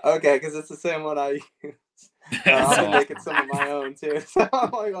 Okay, because it's the same one I use. I'll be making some of my own too. So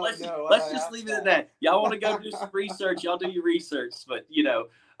I'm like, let's just leave it at that. Y'all want to go do some research? Y'all do your research, but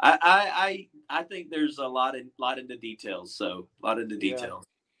I think there's a lot in the details. So a lot in the details.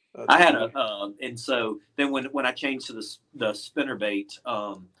 I had and so then when I changed to the spinnerbait,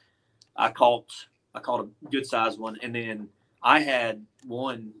 I caught a good sized one, and then I had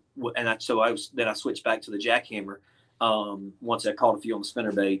one, and I switched back to the jackhammer once I caught a few on the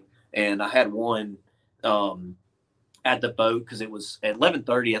spinnerbait, and I had one at the boat because it was at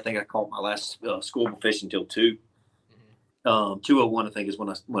 11:30. I think I caught my last schoolable fish until 2. 2:01 I think is when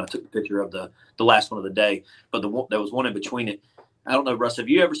I took the picture of the last one of the day, but there was one in between it. I don't know, Russ, have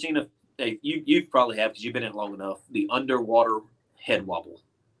you ever seen you probably have because you've been in it long enough, the underwater head wobble?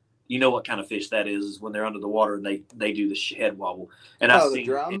 You know what kind of fish that is when they're under the water and they do the head wobble. And I've seen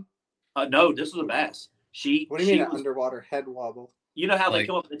drum? No, this was a bass. What do you mean an underwater head wobble? You know how they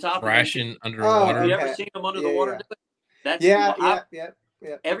come up at the top? Crashing underwater. Have you ever seen them under the water? Yeah. That's yeah.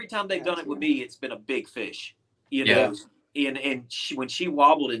 Every time they've done it with me, it's been a big fish. you know, and when she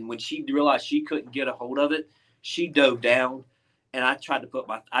wobbled and when she realized she couldn't get a hold of it, she dove down. And I tried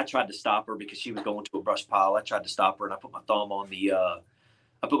to stop her because she was going to a brush pile. I tried to stop her, and I put my thumb on the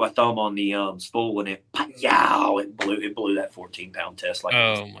spool, and it blew that 14-pound test like.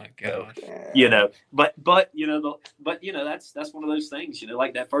 Oh my gosh! You know, but that's one of those things. You know,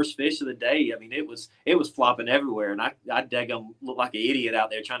 like that first fish of the day. I mean, it was flopping everywhere, and I daggum looked like an idiot out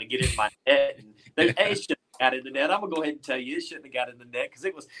there trying to get in my net. And it shouldn't have got in the net. I'm gonna go ahead and tell you, it shouldn't have got in the net because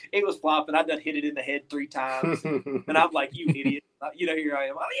it was flopping. I done hit it in the head 3 times, and I'm like, you idiot. You know, here I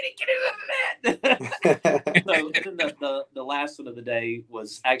am. You didn't get it in the net. So then the last one of the day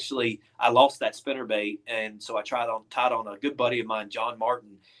was actually I lost that spinnerbait, and so I tied on a good buddy of mine, John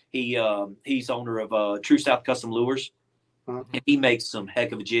Martin. He's owner of True South Custom Lures, and he makes some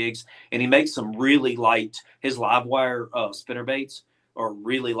heck of jigs, and he makes some really light. His live wire spinnerbaits are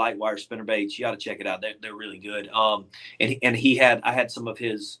really light wire spinnerbaits. You got to check it out. They're really good. I had some of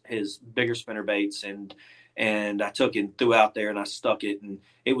his bigger spinnerbaits, and I took and threw out there, and I stuck it, and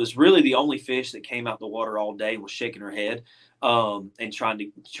it was really the only fish that came out the water all day and was shaking her head, and trying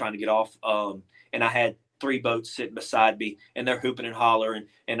to get off. And I had 3 boats sitting beside me, and they're hooping and hollering,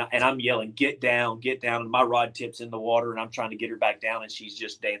 and I'm yelling, get down, and my rod tips in the water, and I'm trying to get her back down, and she's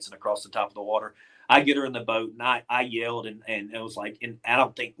just dancing across the top of the water. I get her in the boat, and I yelled, and it was like, and I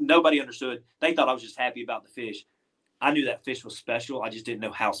don't think nobody understood. They thought I was just happy about the fish. I knew that fish was special. I just didn't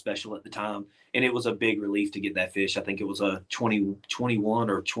know how special at the time. And it was a big relief to get that fish. I think it was a 21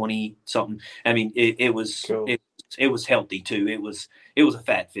 or 20 something. I mean, it was cool. It was healthy too. It was a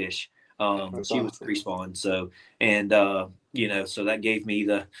fat fish. She was respawn. So, and you know, so that gave me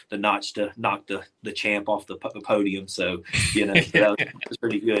the notch to knock the champ off the podium. So, you know, that was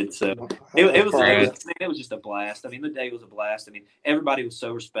pretty good. So it was just a blast. I mean, the day was a blast. I mean, everybody was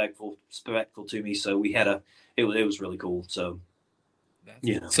so respectful to me. So we had it was really cool. So,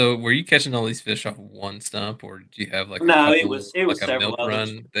 So were you catching all these fish off of one stump, or did you have like it was like several a milk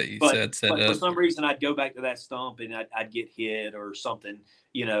others, run that you set but up? For some reason I'd go back to that stump and I'd get hit or something,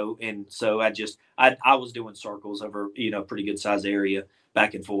 you know, and so I was doing circles over, you know, pretty good size area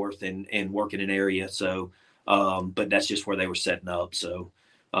back and forth and working an area. So but that's just where they were setting up. So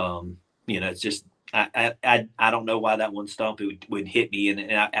you know, it's just I don't know why that one stump would hit me,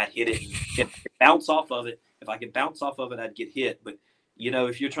 and I'd hit it and bounce off of it. If I could bounce off of it, I'd get hit. But you know,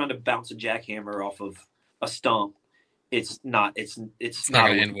 if you're trying to bounce a jackhammer off of a stump, it's not going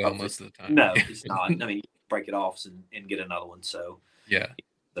to end well most of the time. No, it's not. I mean, you break it off and get another one. So yeah.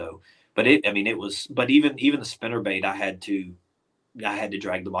 So, but even the spinnerbait, I had to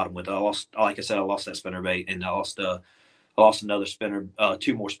drag the bottom with. I lost that spinnerbait, and I lost another spinner,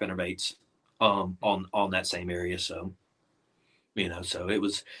 2 more spinnerbaits, on that same area. So, you know, so it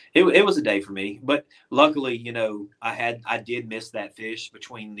was a day for me, but luckily, you know, I did miss that fish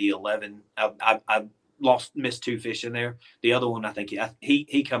between the 11. I missed 2 fish in there. The other one, I think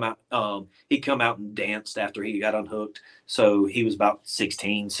he come out and danced after he got unhooked. So he was about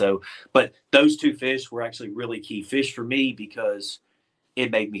 16. So, but those 2 fish were actually really key fish for me because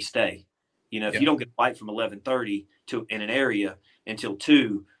it made me stay. You know, if you don't get a bite from 11:30 in an area until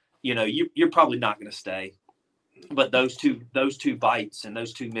 2, you know, you're probably not going to stay. But those two bites and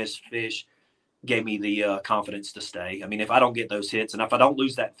those 2 missed fish gave me the confidence to stay. I mean, if I don't get those hits and if I don't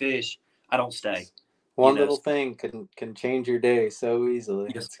lose that fish, I don't stay. One little thing can change your day so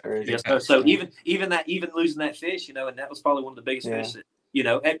easily. Yes, it's crazy. Yes. So even losing that fish, you know, and that was probably one of the biggest fish that, you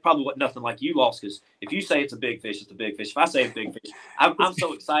know, it probably wasn't nothing like you lost, because if you say it's a big fish, it's a big fish. If I say it's a big fish, I'm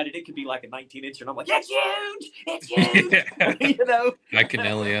so excited. It could be like a 19-incher, and I'm like, it's huge. It's huge. You know, like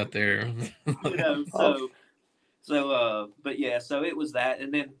Canelli out there. You know, so but yeah, so it was that,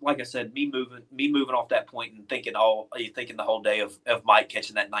 and then like I said, me moving off that point and thinking the whole day of Mike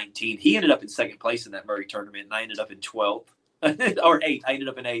catching that 19. He ended up in second place in that very tournament, and I ended up in 12th. Or 8th. I ended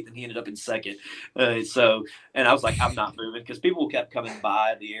up in 8th, and he ended up in 2nd. So, and I was like, I'm not moving, because people kept coming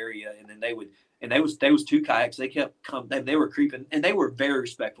by the area, and then there was 2 kayaks. They kept coming. They were creeping, and they were very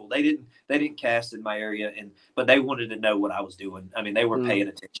respectful. They didn't cast in my area, but they wanted to know what I was doing. I mean, they were paying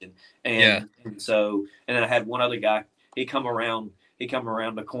attention, and so, and then I had one other guy. He come around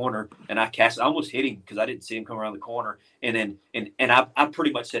the corner, and I cast. I almost hit him because I didn't see him come around the corner, and I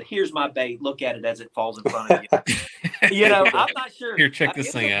pretty much said, "Here's my bait. Look at it as it falls in front of you." You know, I'm not sure. Here, check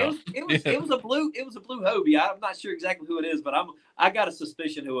this thing out. It was a blue Hobie. I'm not sure exactly who it is, but I got a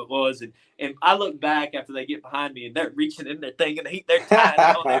suspicion who it was, and I look back after they get behind me, and they're reaching in their thing, and they're tying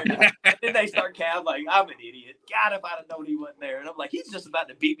it on there, and then they start counting like, I'm an idiot. God, if I'd have known he wasn't there, and I'm like, he's just about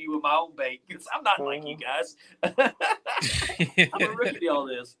to beat me with my own bait, because I'm not like you guys. I'm a rookie at all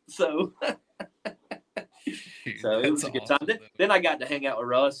this, so. So it was a good time. Then I got to hang out with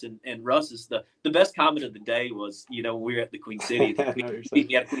Russ, and Russ is the best comment of the day was, when we were at the Queen City. Meet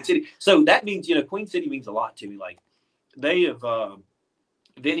me at Queen City. So that means, Queen City means a lot to me. Like they have,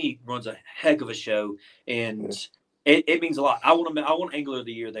 Vinny runs a heck of a show, and it means a lot. I want Angler of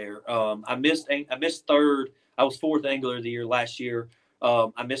the Year there. I missed third. I was fourth Angler of the Year last year.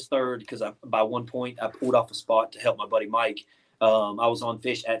 I missed third because by 1 point I pulled off a spot to help my buddy Mike. I was on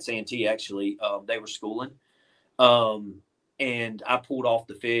fish at Santee actually. They were schooling. And I pulled off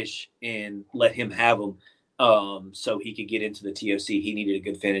the fish and let him have them so he could get into the TOC. He needed a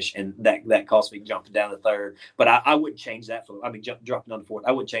good finish, and that cost me jumping down to third. But I wouldn't change that dropping down to fourth.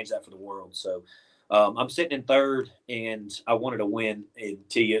 I wouldn't change that for the world. So I'm sitting in third, and I wanted to win in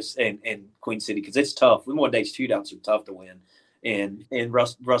TOC and Queen City because it's tough. One days shootouts are tough to win, and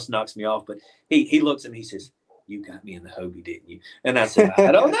Russ knocks me off. But he looks at me, he says, "You got me in the Hobie, didn't you?" And I said,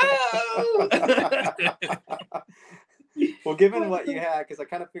 "I don't know." Well, given what you had, because I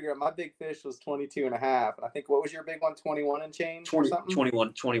kind of figured out my big fish was 22 and a half. And I think, what was your big one? 21 and change 20, or something?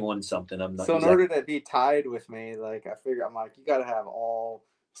 21 something. I'm not so in order to be tied with me, like I figured, I'm like, you got to have all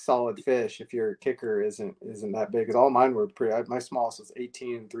solid fish if your kicker isn't that big. Because all mine were my smallest was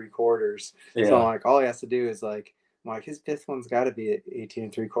 18 3/4. Yeah. So I'm like, all he has to do is like, his fifth one's got to be at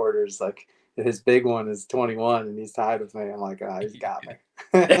 18 3/4. Like his big one is 21 and he's tied with me. I'm like, he's got me.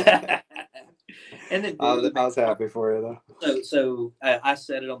 And then I was happy for you though. So I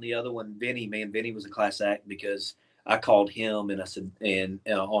said it on the other one. Vinny was a class act because I called him and I said,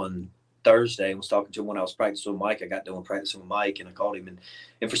 on Thursday, I was talking to him when I was practicing with Mike. I got done practicing with Mike and I called him,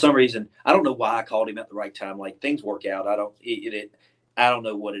 and for some reason I don't know why I called him at the right time. Like things work out. I don't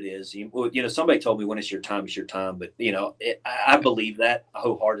know what it is. Somebody told me when it's your time, it's your time. But I believe that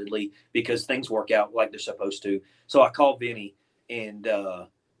wholeheartedly because things work out like they're supposed to. So I called Vinny and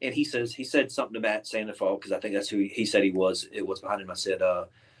he said something to Matt Sandoval because I think that's who he said he was. It was behind him. I said,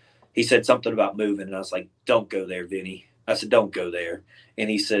 he said something about moving, and I was like, "Don't go there, Vinny." I said, "Don't go there." And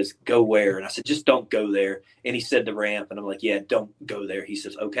he says, "Go where?" And I said, "Just don't go there." And he said the ramp, and I'm like, "Yeah, don't go there." He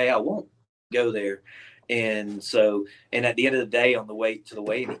says, "Okay, I won't go there." And at the end of the day, on the way to the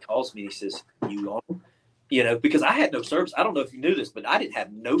weigh-in, he calls me and he says, "You on?" Because I had no service. I don't know if you knew this, but I didn't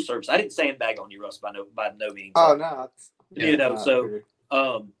have no service. I didn't sandbag on you, Russ, by no means. Oh no.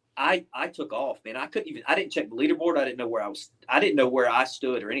 I took off, man. I didn't check the leaderboard. I didn't know where I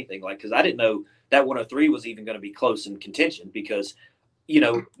stood or anything because I didn't know that 103 was even going to be close in contention because,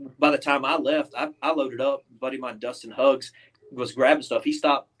 by the time I left, I loaded up. A buddy of mine, Dustin Huggs, was grabbing stuff. He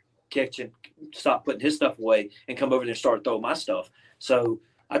stopped putting his stuff away and come over there and started throwing my stuff. So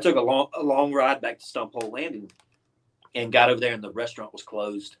I took a long ride back to Stump Hole Landing and got over there and the restaurant was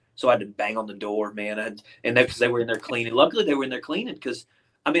closed. So I had to bang on the door, man. Because they were in there cleaning. Luckily, they were in there cleaning because,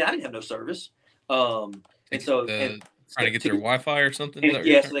 I didn't have no service. Trying to get their Wi-Fi or something?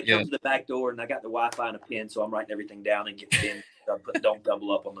 Yeah, so they come to the back door, and I got the Wi-Fi and a pen, so I'm writing everything down and getting in. Don't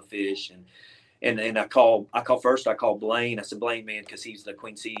double up on the fish. And I called Blaine. I said, "Blaine, man," because he's the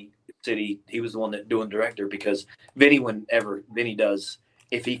Queen City. He was the one that doing director because Vinny does,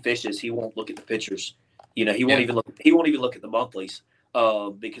 if he fishes, he won't look at the pictures. He won't even look at the monthlies.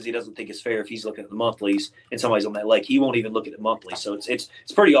 Because he doesn't think it's fair if he's looking at the monthlies and somebody's on that lake. He won't even look at the monthlies. So it's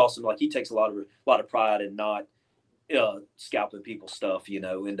pretty awesome. Like he takes a lot of pride in not scalping people's stuff,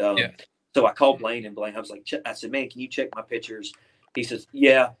 And so I called Blaine and I was like, I said, "Man, can you check my pictures?" He says,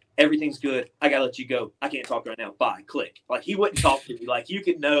 "Yeah, everything's good. I gotta let you go. I can't talk right now. Bye." Click. Like he wouldn't talk to me. Like you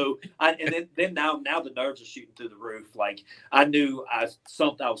could know. And then now the nerves are shooting through the roof. Like I knew I was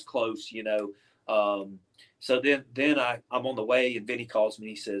close, So then I'm on the way and Vinny calls me.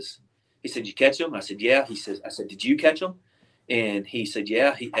 He said, "You catch him?" I said, "Yeah." I said, "Did you catch him?" And he said,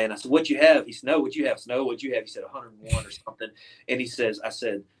 "Yeah." And I said, "What'd you have?" He said, "No, what'd you have?" I said, "No, what'd you have?" He said, 101 or something. And he says, I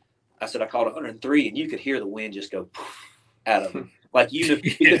said, "I called 103," and you could hear the wind just go out of him. Like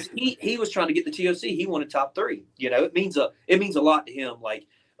because he was trying to get the TOC. He wanted top 3. It means a lot to him. Like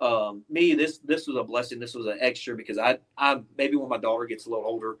me, this was a blessing. This was an extra because I maybe when my daughter gets a little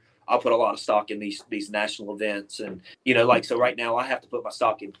older, I'll put a lot of stock in these national events. And, so right now I have to put my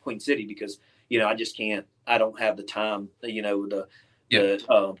stock in Queen City because, I just can't, I don't have the time, to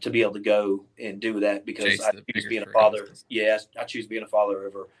be able to go and do that because I choose being a father. Yes. I choose being a father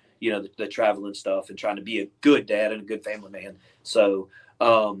over, the traveling stuff and trying to be a good dad and a good family man. So,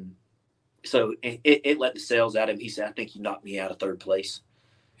 it let the sales out of him. He said, "I think you knocked me out of third place."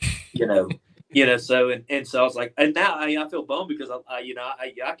 So so I was like, and now I feel bummed because I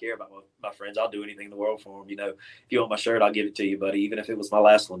care about my friends. I'll do anything in the world for them. If you want my shirt, I'll give it to you, buddy, even if it was my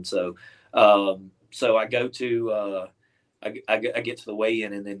last one. So, so I go to I get to the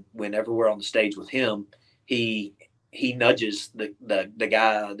weigh-in, and then whenever we're on the stage with him, he nudges the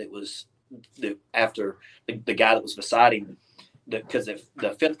guy that was after the guy that was beside him, because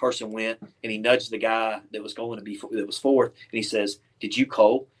the fifth person went, and he nudged the guy that was going to be that was fourth, and he says, "Did you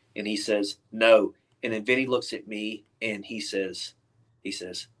coal?" And he says, "No." And then Vinny looks at me and he says,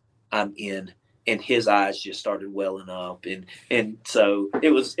 "I'm in." And his eyes just started welling up, and so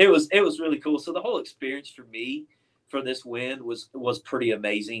it was really cool. So the whole experience for me for this win was pretty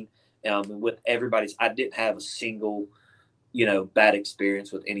amazing. With everybody's, I didn't have a single bad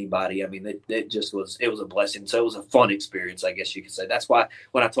experience with anybody. I mean, it just was, it was a blessing. So it was a fun experience, I guess you could say. That's why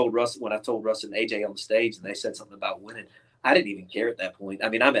when I told Russ and AJ on the stage and they said something about winning, I didn't even care at that point. I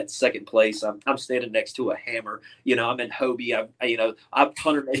mean, I'm at second place. I'm standing next to a hammer. I'm in Hobie. I'm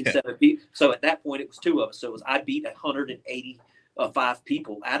 187 feet. So at that point, it was two of us. So it was, I beat 185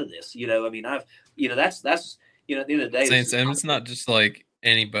 people out of this. I mean, that's at the end of the day. It's not just like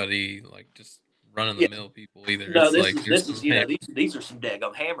anybody, like just running the mill people either. No, it's these are some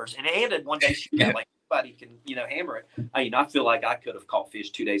daggum hammers. And at one day shootout, like anybody can hammer it. I feel like I could have caught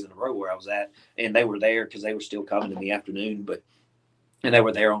fish 2 days in a row where I was at, and they were there because they were still coming in the afternoon. And they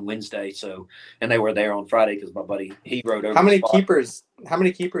were there on Wednesday, and they were there on Friday because my buddy, he rode over. How many keepers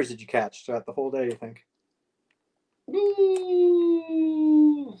did you catch throughout the whole day, you think?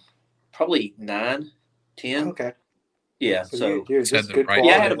 Ooh, probably 9, 10. Okay. Yeah, so good right.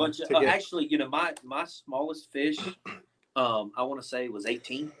 Yeah, I had a bunch of actually, my smallest fish, I want to say was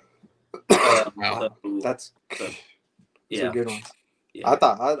 18. Wow. That's yeah, good ones. Yeah.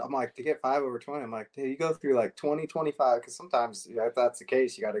 I'm like, to get 5 over 20, I'm like, hey, you go through like 20, 25, because sometimes if that's the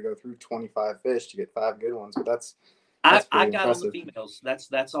case, you got to go through 25 fish to get 5 good ones. But that's I got impressive. all the females.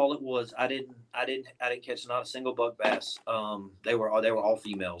 That's all it was. I didn't catch not a single buck bass. They were all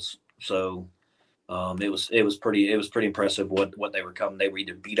females. So. It was pretty impressive what they were coming. They were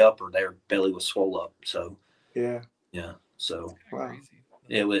either beat up or their belly was swole up. So yeah. So wow.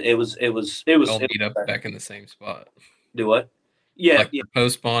 It was all beat up back in the same spot. Do what? Yeah, like the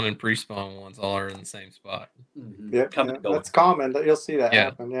post spawn and pre spawn ones all are in the same spot. Mm-hmm. Yeah, that's common. You'll see that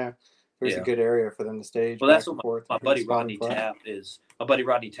happen. Yeah, there's a good area for them to stage. Well, that's what my buddy Rodney Tapp is. My buddy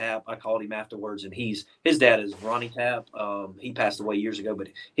Rodney Tapp, I called him afterwards, and his dad is Ronnie Tapp. He passed away years ago, but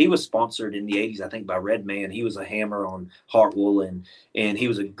he was sponsored in the 80s, I think, by Red Man. He was a hammer on Hartwell, and he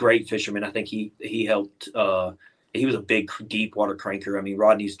was a great fisherman. I think he helped. He was a big deep water cranker. I mean,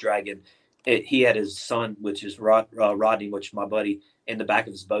 Rodney's dragging. He had his son, which is Rodney, which is my buddy, in the back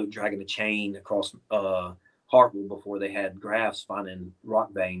of his boat dragging a chain across Hartwell before they had graphs finding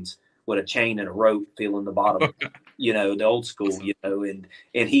rock veins, with a chain and a rope feeling the bottom, the old school,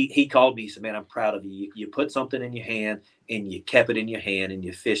 and he called me, he said, "Man, I'm proud of you. You put something in your hand and you kept it in your hand and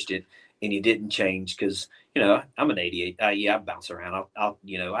you fished it and you didn't change." Cause I'm an 88. I bounce around.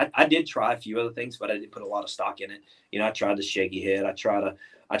 I did try a few other things, but I didn't put a lot of stock in it. I tried the shaky head. I tried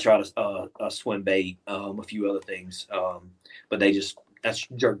a swim bait, a few other things. But that's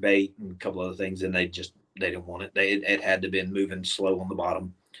jerk bait and a couple other things. And they didn't want it. It had to been moving slow on the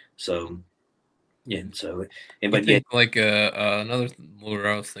bottom. So, like another lure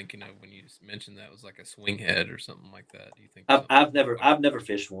I was thinking of when you just mentioned that was like a swing head or something like that. Do you think I've never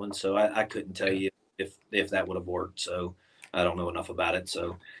fished one, so I couldn't tell you if that would have worked. So I don't know enough about it.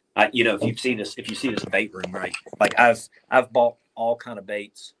 So if you see this bait room, right? Like I've bought all kind of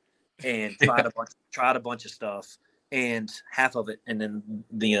baits and tried a bunch of stuff, and half of it, and then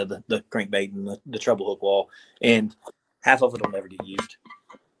the crankbait and the treble hook wall, and half of it will never get used.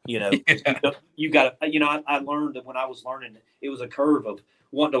 You got to, I learned that when I was learning, it was a curve of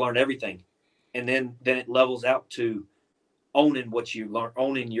wanting to learn everything. And then it levels out to owning what you learn,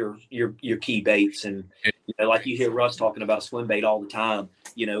 owning your key baits. And, like you hear Russ talking about a swim bait all the time,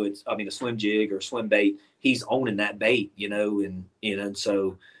 a swim jig or swim bait, he's owning that bait, and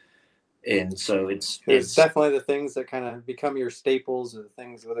so it's definitely the things that kind of become your staples, or the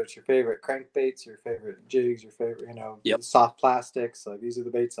things, whether it's your favorite crankbaits, your favorite jigs, your favorite, soft plastics. Like, these are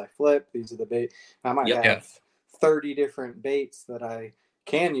the baits I flip. These are the bait. I might have 30 different baits that I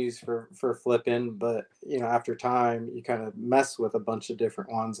can use for flipping, but after time you kind of mess with a bunch of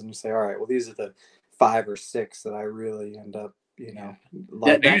different ones, and you say, all right, well, these are the 5 or 6 that I really end up I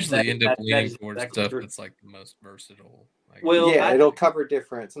usually end up leaning towards stuff that's like the most versatile. It'll cover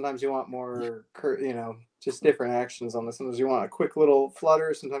different. Sometimes you want more, just different actions on this. Sometimes you want a quick little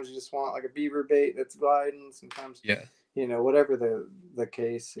flutter. Sometimes you just want like a beaver bait that's gliding. Sometimes, whatever the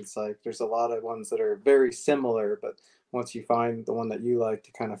case, it's like there's a lot of ones that are very similar, but once you find the one that you like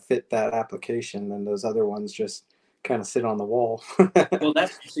to kind of fit that application, then those other ones just kind of sit on the wall. Well,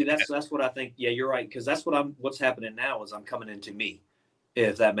 that's what I think. Yeah, you're right. Cause that's what's happening now is I'm coming into me.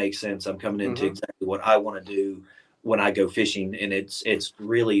 if that makes sense. I'm coming into Mm-hmm. exactly what I want to do when I go fishing. And it's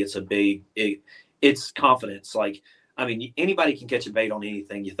confidence. Like, I mean, anybody can catch a bait on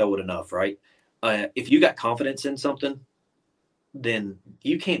anything you throw it enough, right? If you got confidence in something, then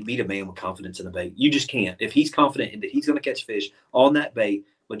you can't beat a man with confidence in a bait. You just can't. If he's confident that he's going to catch fish on that bait,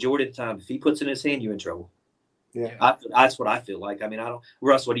 majority of the time, if he puts it in his hand, you're in trouble. Yeah. That's what I feel like. I mean,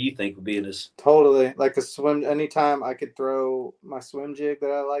 Russ, what do you think would be in this? Totally. Like a swim, anytime I could throw my swim jig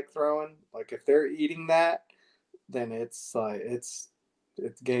that I like throwing, like if they're eating that, then it's like it's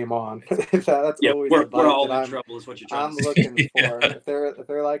game on. That's Yeah, always the we're bite all that in trouble, is what you're trying I'm to say. looking for. Yeah. If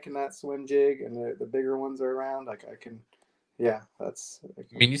they're liking that swim jig and the bigger ones are around, like I can, yeah, that's.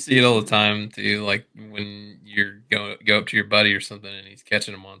 I mean, you see it all the time too. Like when you're go up to your buddy or something, and he's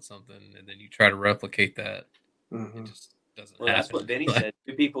catching him on something, and then you try to replicate that, it Mm-hmm. just doesn't Well, happen. that's what Benny said.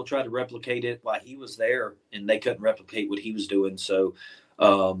 Two people tried to replicate it while he was there, and they couldn't replicate what he was doing. So,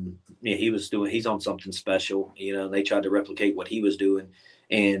 yeah, he's on something special, and they tried to replicate what he was doing.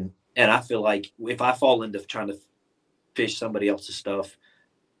 And I feel like if I fall into trying to fish somebody else's stuff,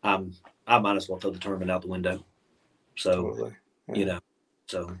 I might as well throw the tournament out the window. So, Totally. Yeah.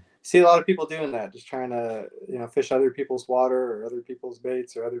 So See a lot of people doing that, just trying to, fish other people's water or other people's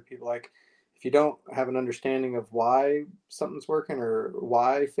baits or other people. Like, if you don't have an understanding of why something's working or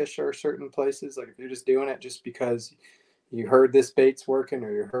why fish are certain places, like if you're just doing it just because you heard this bait's working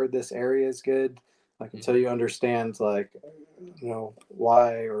or you heard this area is good, like until you understand, like,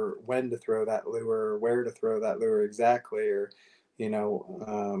 why or when to throw that lure or where to throw that lure exactly, or, you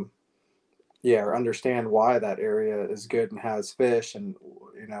know, yeah, or understand why that area is good and has fish, and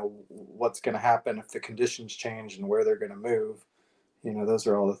what's going to happen if the conditions change and where they're going to move. Those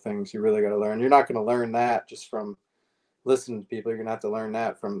are all the things you really got to learn. You're not going to learn that just from listening to people. You're going to have to learn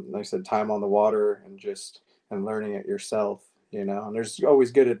that from, like I said, time on the water and learning it yourself. And there's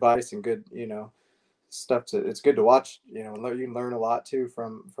always good advice and good stuff it's good to watch. And you can learn a lot too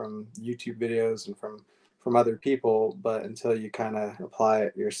from YouTube videos and from other people, but until you kind of apply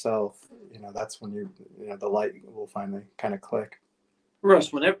it yourself, that's when the light will finally kind of click.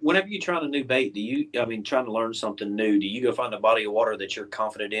 Russ, whenever you try a new bait, trying to learn something new, do you go find a body of water that you're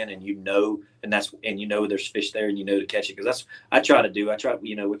confident in and there's fish there and to catch it? Because that's I try to do.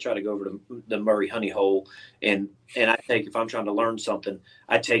 We try to go over to the Murray Honey Hole and if I'm trying to learn something,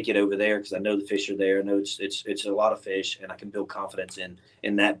 I take it over there because I know the fish are there. I know it's a lot of fish and I can build confidence in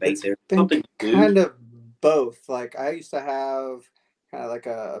that bait It's there. been kind of both. Like I used to have kind of like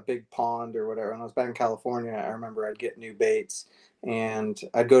a big pond or whatever. When I was back in California, I remember I'd get new baits and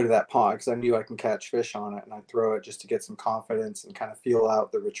I'd go to that pond because I knew I can catch fish on it, and I'd throw it just to get some confidence and kind of feel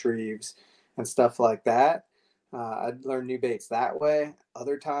out the retrieves and stuff like that. I'd learn new baits that way.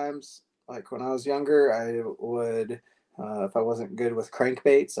 Other times, like when I was younger, I would, if I wasn't good with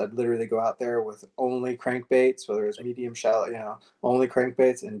crankbaits, I'd literally go out there with only crankbaits, whether it's medium, shallow, only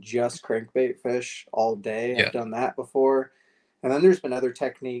crankbaits and just crankbait fish all day. Yeah. I've done that before. And then there's been other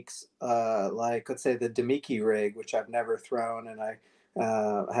techniques, like let's say the Demiki rig, which I've never thrown. And I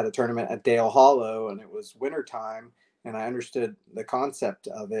had a tournament at Dale Hollow, and it was wintertime, and I understood the concept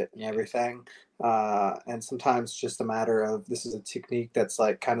of it and everything. And sometimes just a matter of this is a technique that's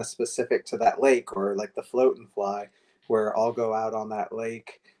like kind of specific to that lake, or like the float and fly, where I'll go out on that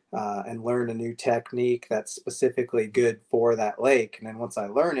lake and learn a new technique that's specifically good for that lake. And then once I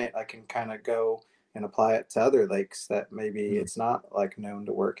learn it, I can kind of go and apply it to other lakes that maybe it's not like known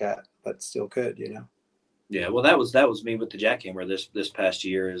to work at, but still could, Yeah, well, that was me with the jackhammer this past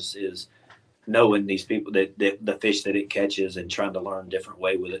year is knowing these people that the fish that it catches and trying to learn a different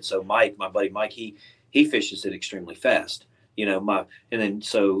way with it. So Mike, my buddy Mike, he fishes it extremely fast. And then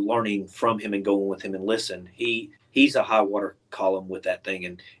so learning from him and going with him and listen, he's a high water column with that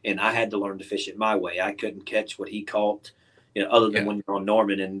thing, and I had to learn to fish it my way. I couldn't catch what he caught, other than when you're on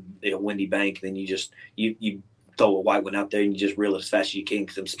Norman and a windy bank, then you just you throw a white one out there and you just reel it as fast as you can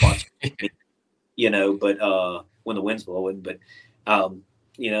because them spots, but when the wind's blowing, but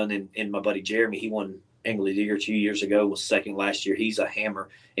and my buddy Jeremy, he won Angle of the Year 2 years ago, was second last year. He's a hammer,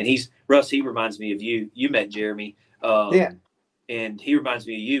 and Russ. He reminds me of you. You met Jeremy, yeah, and he reminds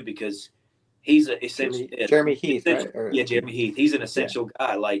me of you because he's a essential Jeremy Heath, right? Jeremy Heath. He's an essential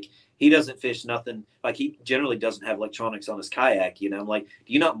guy. Like he doesn't fish nothing. Like he generally doesn't have electronics on his kayak. I'm like,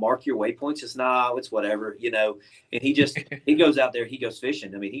 do you not mark your waypoints? It's it's whatever. And he just he goes out there. He goes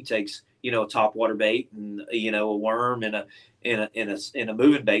fishing. I mean, he takes a top water bait and a worm and a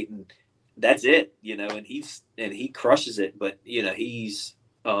moving bait, and that's it. And he crushes it. But he's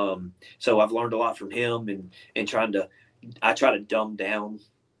so I've learned a lot from him and I try to dumb down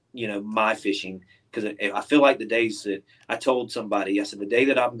my fishing, because I feel like the days that I told somebody, I said, the day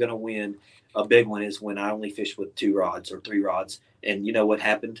that I'm going to win a big one is when I only fish with 2 rods or 3 rods. And you know what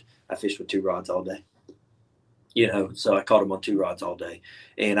happened? I fished with 2 rods all day. So I caught them on 2 rods all day,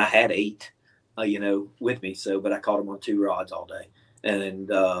 and I had 8, with me. So, but I caught them on 2 rods all day, and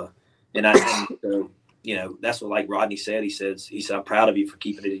so that's what, like Rodney said. He said, I'm proud of you for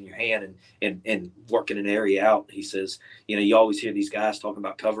keeping it in your hand and working an area out. He says, you always hear these guys talking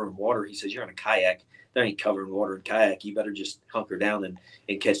about covering water. He says, you're in a kayak. There ain't covering water in kayak. You better just hunker down and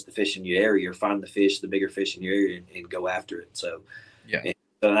catch the fish in your area, or find the bigger fish in your area, and go after it. So, yeah.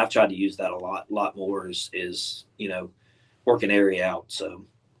 And I've tried to use that a lot more is work an area out. So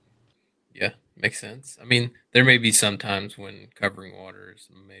yeah, makes sense. I mean, there may be some times when covering water is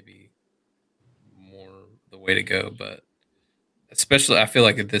maybe more the way to go, but especially I feel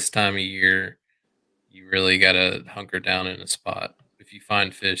like at this time of year, you really got to hunker down in a spot. If you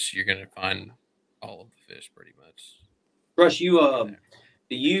find fish, you're going to find all of the fish pretty much. Rush, you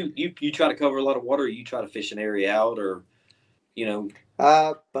try to cover a lot of water, or you try to fish an area out, or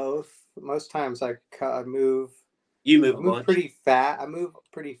Both. Most times I move. You move I move pretty fast. I move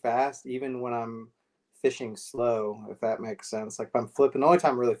pretty fast, even when I'm fishing slow, if that makes sense. Like if I'm flipping, the only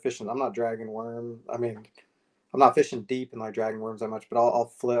time I'm really fishing, I'm not dragging worm. I mean, I'm not fishing deep and like dragging worms that much, but I'll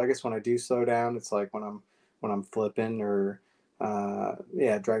flip. I guess when I do slow down, it's like when I'm flipping, or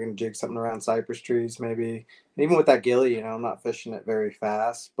dragging a jig, something around cypress trees maybe. And even with that gilly, I'm not fishing it very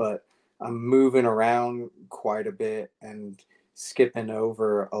fast, but I'm moving around quite a bit and skipping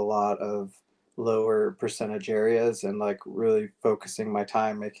over a lot of lower percentage areas, and like really focusing my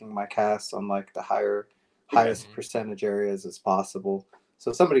time making my casts on like the highest percentage areas as possible. So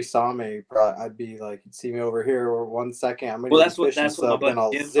if somebody saw me, I'd be like, you'd see me over here or 1 second, I'm gonna that's what my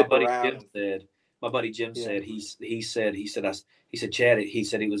buddy Jim said. My buddy Jim said he said Chad, he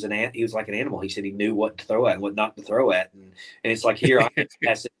said he was like an animal. He said he knew what to throw at and what not to throw at, and it's like, here I am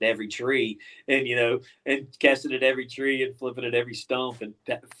casting at every tree, and and casting at every tree and flipping at every stump and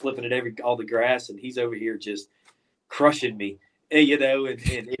flipping at all the grass, and he's over here just crushing me. And,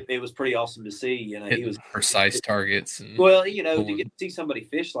 it was pretty awesome to see. He was precise targets. And to get to see somebody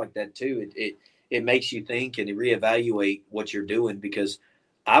fish like that too, it makes you think and reevaluate what you're doing, because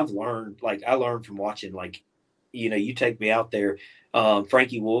I've learned, I learned from watching, you take me out there,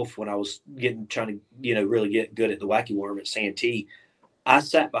 Frankie Wolf, when I was trying to, really get good at the wacky worm at Santee, I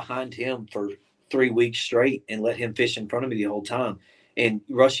sat behind him for 3 weeks straight and let him fish in front of me the whole time. And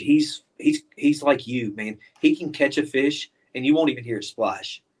Rush, he's like you, man. He can catch a fish and you won't even hear it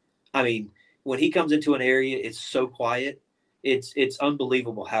splash. I mean, when he comes into an area, it's so quiet. It's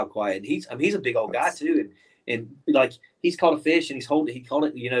unbelievable how quiet. He's a big old guy too, and like he's caught a fish and he caught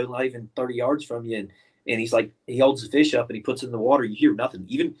it, not even 30 yards from you, and he's like, he holds the fish up and he puts it in the water. You hear nothing.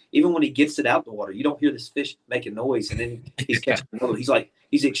 Even when he gets it out the water, you don't hear this fish making noise. And then he's catching another.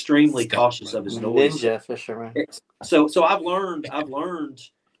 He's extremely cautious of his noise. Ninja fisherman. So I've learned,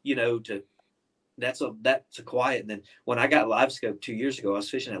 that's a quiet. And then when I got live scope 2 years ago, I was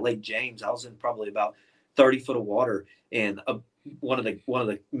fishing at Lake James. I was in probably about 30 foot of water, and one of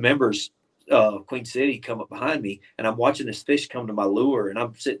the members, Queen City, come up behind me, and I'm watching this fish come to my lure, and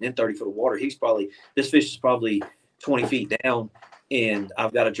I'm sitting in 30 foot of water. This fish is probably 20 feet down, and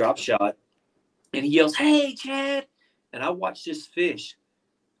I've got a drop shot, and he yells, "Hey, Chad!" And I watch this fish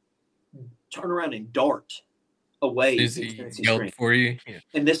turn around and dart away. He yelled for you? Yeah.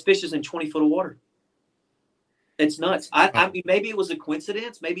 And this fish is in 20 foot of water. It's nuts. I mean, maybe it was a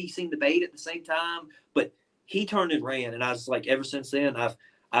coincidence. Maybe he seen the bait at the same time, but he turned and ran. And I was like, ever since then,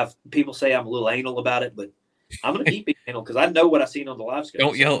 people say I'm a little anal about it, but I'm going to keep being anal because I know what I seen on the live scope.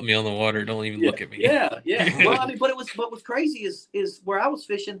 Don't yell at me on the water. Don't even look at me. Yeah. Well, I mean, but what's crazy is where I was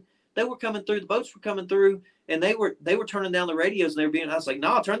fishing, they were coming through, the boats were coming through, and they were turning down the radios, and I was like,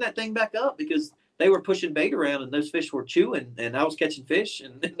 no, turn that thing back up, because they were pushing bait around and those fish were chewing, and I was catching fish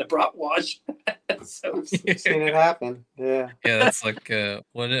in the prop wash. So I've seen it happen. Yeah. Yeah, that's like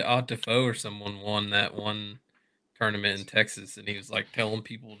Odd Defoe or someone won that one tournament in Texas, and he was like telling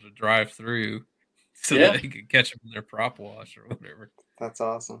people to drive through so that he could catch them in their prop wash or whatever. That's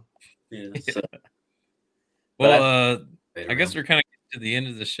awesome. Yeah. Well, I guess we're kind of getting to the end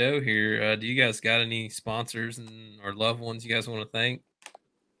of the show here. Do you guys got any sponsors or loved ones you guys want to thank?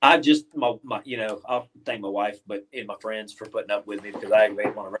 I just, I'll thank my wife, and my friends for putting up with me, because I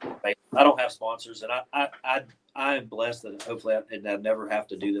aggravate on a regular basis. I don't have sponsors, and I am blessed that hopefully I never have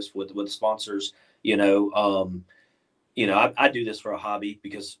to do this with sponsors. I do this for a hobby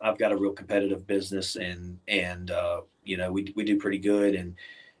because I've got a real competitive business, and we do pretty good,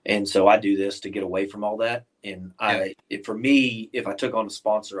 And so I do this to get away from all that. And for me, if I took on a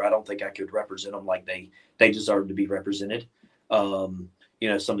sponsor, I don't think I could represent them like they deserve to be represented. Some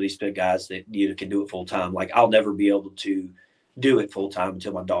of these big guys that can do it full time. Like I'll never be able to do it full time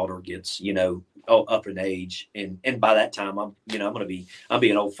until my daughter gets up in age, and by that time I'm gonna be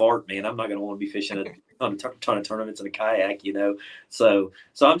an old fart, man. I'm not gonna want to be fishing on a ton of tournaments in a kayak, So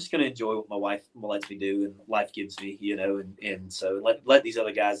I'm just gonna enjoy what my wife lets me do and life gives me, and so let these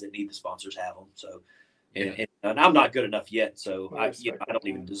other guys that need the sponsors have them. So. And I'm not good enough yet, so I don't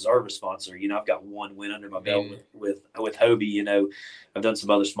even deserve a sponsor. I've got one win under my belt with Hobie. I've done some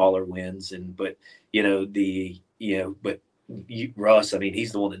other smaller wins, but Russ, I mean,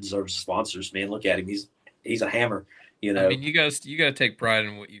 he's the one that deserves sponsors, man. Look at him; he's a hammer. I mean, you guys to take pride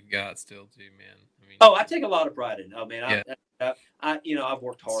in what you've got still, too, man. I mean, I take a lot of pride in it. Oh man, I've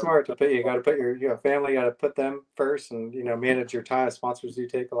worked hard. Smart to put. You got to put your family. You got to put them first, and manage your time. Sponsors do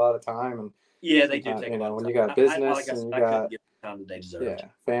take a lot of time, and yeah, they do take a lot of time. When you got business and you got time that they deserve.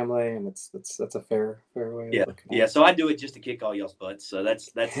 Family, and that's a fair way. Yeah. So I do it just to kick all y'all's butts. So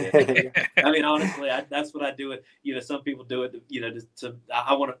that's it. I mean, honestly, that's what I do it. Some people do it.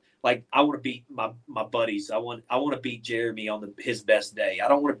 I want to beat my buddies. I want to beat Jeremy on his best day. I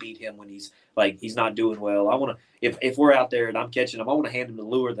don't want to beat him when he's not doing well. I want to if we're out there and I'm catching him, I want to hand him the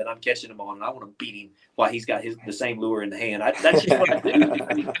lure that I'm catching him on, and I want to beat him while he's got the same lure in the hand. That's just what I do.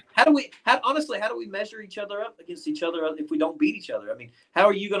 I mean, how do we measure each other up against each other if we don't beat each other? I mean, how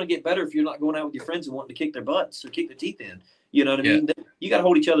are you going to get better if you're not going out with your friends and wanting to kick their butts or kick their teeth in? You know what I mean? You got to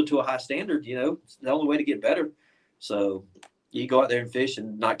hold each other to a high standard. It's the only way to get better. So you go out there and fish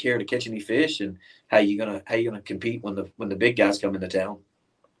and not care to catch any fish, and how you gonna compete when the big guys come into town?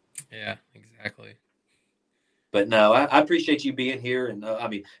 Yeah, exactly. But no, I appreciate you being here and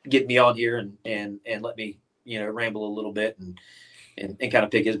getting me on here and let me ramble a little bit and kind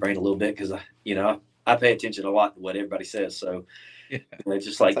of pick his brain a little bit, because I pay attention a lot to what everybody says. So it's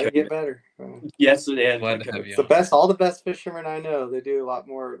just like get better. Yes, it is. It's the best. All the best fishermen I know, they do a lot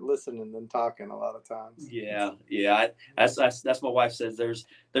more listening than talking a lot of times. Yeah. That's my wife says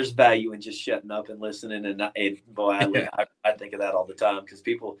there's value in just shutting up and listening. And boy, I think of that all the time, because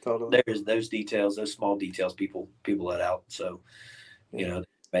people there's those details, those small details people let out. So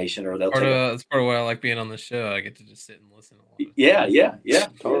information, or they'll that's part of why I like being on the show. I get to just sit and listen a lot. Yeah.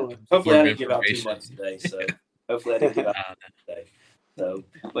 Totally. Hopefully I didn't give out too much today. So hopefully I didn't give out today. So,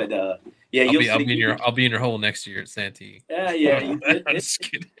 but I'll be in your hole next year at Santee. Yeah. I'm just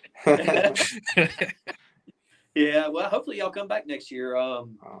kidding. Yeah, well, hopefully y'all come back next year.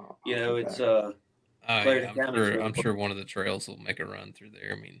 It's I'm sure one of the trails will make a run through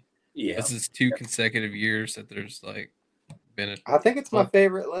there. I mean, this is 2 consecutive years that there's been I think it's my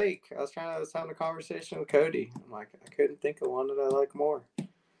favorite lake. I was having a conversation with Cody. I'm like, I couldn't think of one that I like more.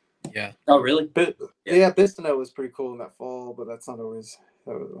 Yeah. Oh, really? But Bistineau was pretty cool in that fall, but that's not always.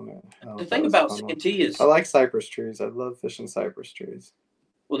 The thing about Santee is, I like cypress trees. I love fishing cypress trees.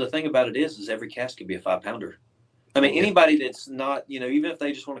 Well, the thing about it is every cast can be a 5-pounder. I mean, anybody that's not, even if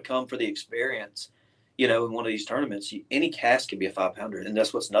they just want to come for the experience, in one of these tournaments, any cast can be a 5-pounder, and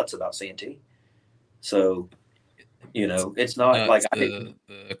that's what's nuts about Santee. So, it's not like the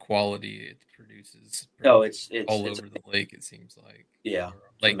quality it produces. No, it's all over the lake. It seems like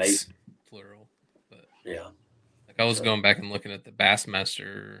lakes amazing. Plural, but like I was going back and looking at the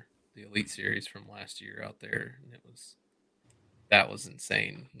Bassmaster, the Elite Series from last year out there, and that was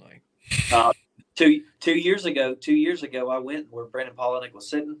insane. Like 2 years ago, I went where Brandon Polinick was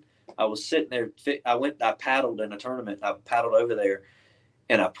sitting. I was sitting there. I paddled in a tournament. I paddled over there.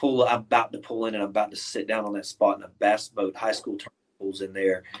 And I'm about to pull in, and I'm about to sit down on that spot, and a bass boat high school tournament pulls in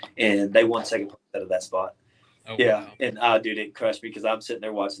there, and they won second place out of that spot. Oh, yeah, wow. And dude, it crushed me, because I'm sitting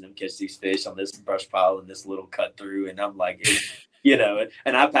there watching them catch these fish on this brush pile and this little cut through, and I'm like,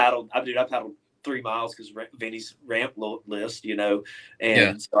 and I paddled 3 miles because Vinny's ramp list, and so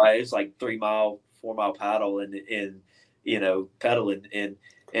it was like 3 mile, 4 mile paddle, and pedaling,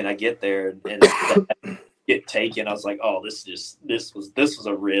 and I get there and get taken. I was like, oh, this was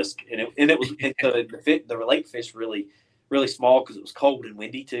a risk, and it was the lake fish really small, because it was cold and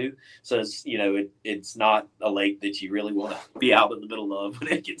windy too. So it's not a lake that you really want to be out in the middle of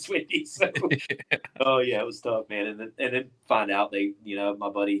when it gets windy. So it was tough, man. And then find out my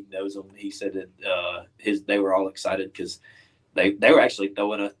buddy knows them. He said that they were all excited because they were actually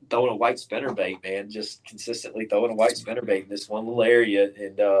throwing a white spinnerbait, man, just consistently throwing a white spinnerbait in this one little area,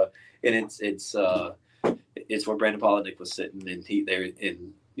 and it's where Brandon Polinick was sitting, and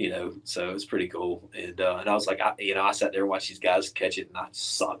so it's pretty cool. And I was like, I sat there and watched these guys catch it, and I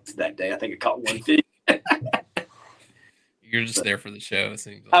sucked that day. I think I caught one fish. You You're just there for the show. It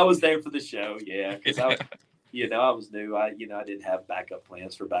seems like. I was there for the show, yeah, because I was new. I didn't have backup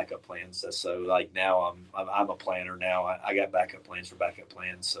plans for backup plans. So like now I'm a planner now. I got backup plans for backup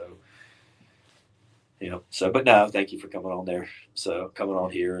plans. So but no, thank you for coming on there. So coming on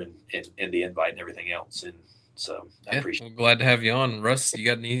here and the invite and everything else. And so I appreciate it. Glad to have you on. Russ, you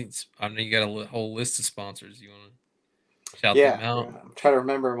got any? I know you got a whole list of sponsors. You want to shout them out? Yeah, I'm trying to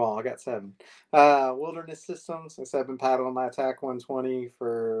remember them all. I got 7. Wilderness Systems. Like I said, I've been paddling my Attack 120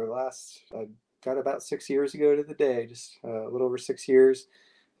 for I got about 6 years ago to the day, just a little over 6 years.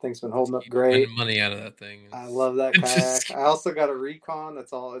 Thing's been holding up great. Money out of that thing. I love that kayak. I also got a Recon.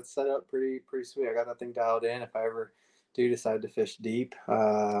 It's set up pretty sweet. I got that thing dialed in if I ever do decide to fish deep.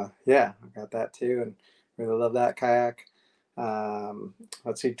 I got that too, and really love that kayak.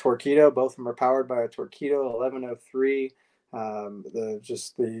 Let's see, Torpedo. Both of them are powered by a Torpedo 1103.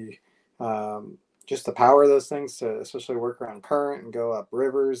 Just the power of those things to especially work around current and go up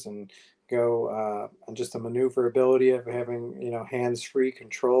rivers and go and just the maneuverability of having hands-free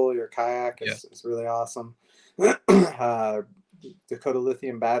control of your kayak is really awesome. Dakota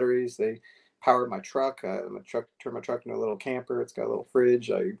lithium batteries, they power my truck. Turn my truck into a little camper. It's got a little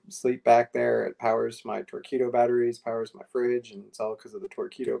fridge. I sleep back there. It powers my Torpedo batteries, powers my fridge, and it's all because of the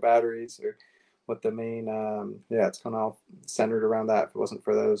Torpedo batteries. Or what the main it's kind of all centered around that. If it wasn't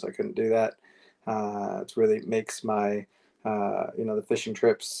for those, I couldn't do that. It really makes my the fishing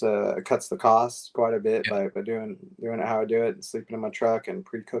trips cuts the cost quite a bit by doing it how I do it and sleeping in my truck and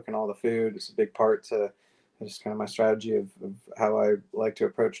pre-cooking all the food. It's a big part to just kind of my strategy of how I like to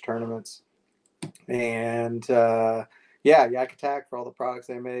approach tournaments. And Yak Attack for all the products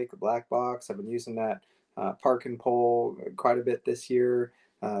they make. The black box, I've been using that parking pole quite a bit this year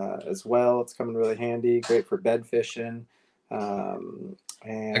as well. It's coming really handy, great for bed fishing.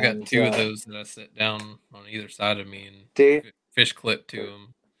 And I got 2 of those that I set down on either side of me and fish clip to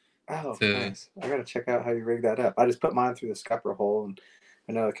them. Oh, nice. I got to check out how you rig that up. I just put mine through the scupper hole, and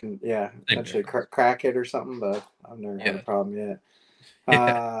I know it can, eventually crack it or something, but I've never had a problem yet.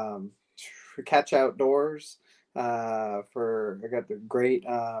 Catch Outdoors I got the great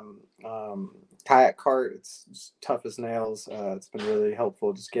kayak cart. It's tough as nails. It's been really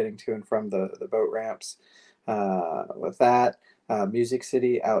helpful just getting to and from the boat ramps with that. Music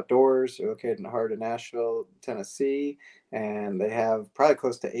City Outdoors. They're located in the heart of Nashville, Tennessee, and they have probably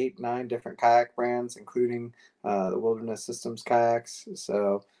close to 8-9 different kayak brands, including the Wilderness Systems kayaks.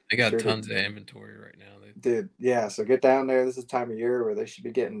 So they got tons of inventory right now. So get down there. This is the time of year where they should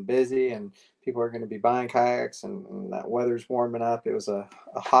be getting busy, and people are going to be buying kayaks, and that weather's warming up. It was a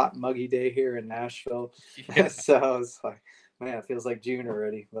hot, muggy day here in Nashville, so it's like, man, it feels like June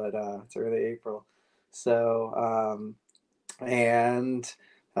already, but it's early April. So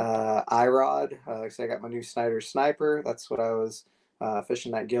iRod, like I said, I got my new Snyder Sniper. That's what I was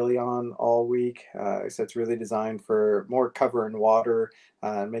fishing that gilly on all week. So it's really designed for more cover and water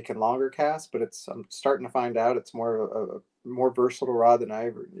and making longer casts, but I'm starting to find out it's more of a more versatile rod than I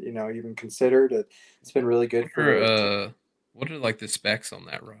ever even considered. It's been really good for what are like the specs on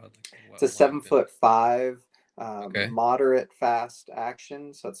that rod? It's a 7'5", moderate fast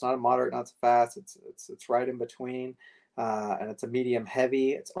action. So it's not a moderate, not so fast. It's right in between. And it's a medium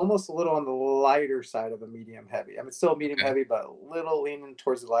heavy. It's almost a little on the lighter side of a medium heavy. I mean, it's still medium heavy, but a little leaning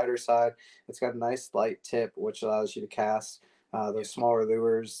towards the lighter side. It's got a nice light tip, which allows you to cast those smaller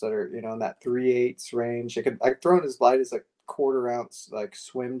lures that are, in that 3/8 range. I could throw in as light as a 1/4 ounce like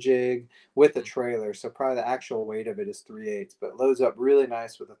swim jig with a trailer. So probably the actual weight of it is 3/8, but it loads up really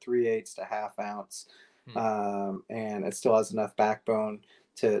nice with a 3/8 to 1/2 ounce. And it still has enough backbone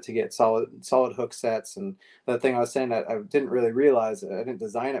to get solid hook sets. And the thing I was saying that I didn't really realize, I didn't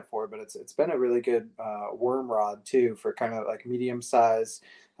design it for, but it's been a really good worm rod too for kind of like medium size,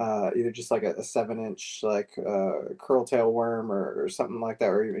 either just like a 7-inch like curl tail worm or something like that,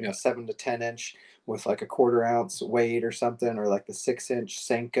 or even 7 to 10 inch with like a 1/4 ounce weight or something, or like the 6-inch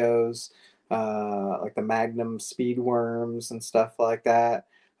Senkos, like the Magnum speed worms and stuff like that.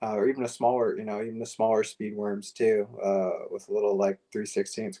 Or even the smaller speed worms too, with a little like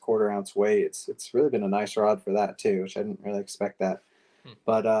 3/16 1/4 ounce weight. It's really been a nice rod for that too, which I didn't really expect that.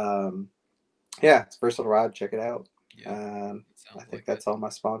 But it's a versatile rod. Check it out. I think that's all my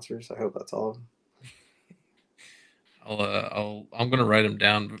sponsors. I hope that's all of them. I'm gonna write them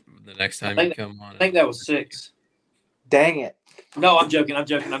down the next time you come on. I think that was 6. Dang it! No, I'm joking. I'm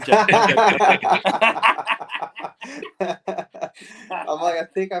joking. I'm like, I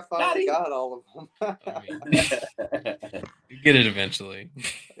think I finally got all of them. You get it eventually.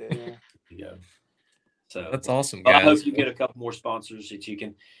 Yeah. Yeah. So that's awesome, well, guys. I hope you get a couple more sponsors that you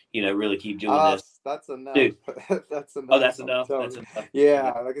can, really keep doing this. That's enough. Dude. That's enough. Oh, that's enough. That's enough.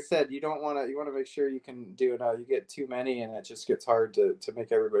 Yeah, like I said, you want to make sure you can do it. You get too many, and it just gets hard to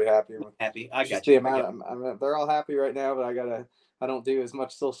make everybody happy. Happy. I got the you. amount. I mean, they're all happy right now, but I don't do as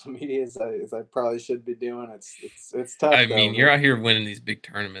much social media as I probably should be doing. It's tough. I mean, you're out here winning these big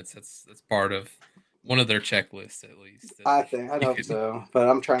tournaments. That's part of one of their checklists, at least. I hope so, but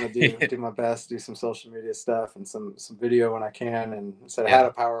I'm trying to do my best, do some social media stuff and some video when I can. And said I had a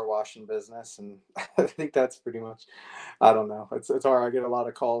power washing business, and I think that's pretty much. I don't know. It's hard. I get a lot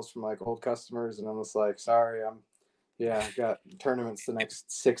of calls from like old customers, and I'm just like, sorry, I've got tournaments the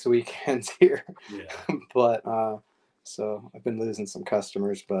next 6 weekends here. Yeah. But so I've been losing some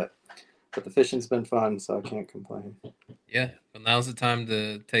customers, but the fishing's been fun, so I can't complain. Yeah, well, now's the time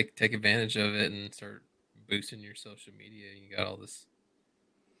to take advantage of it and start boosting your social media. You got all this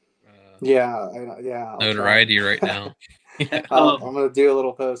notoriety right now. I'm gonna do a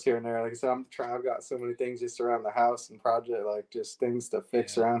little post here and there. Like I said, I've got so many things just around the house and project, like just things to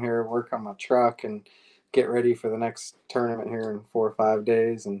fix around here, work on my truck, and get ready for the next tournament here in 4 or 5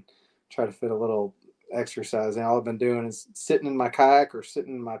 days, and try to fit a little exercise. And all I've been doing is sitting in my kayak or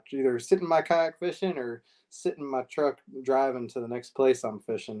sitting in my kayak fishing or sitting in my truck driving to the next place I'm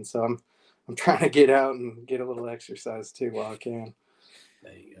fishing. So I'm trying to get out and get a little exercise too while I can.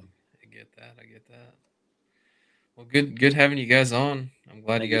 There you go. I get that. Well, good having you guys on. I'm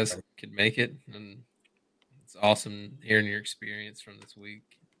glad you guys could make it, and it's awesome hearing your experience from this week.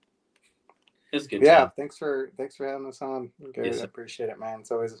 It's good. Yeah, time. thanks for having us on, Gary. Yes, I appreciate it, man.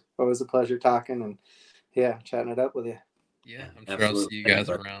 It's always a pleasure talking and chatting it up with you. Yeah, I'm sure I'll see you guys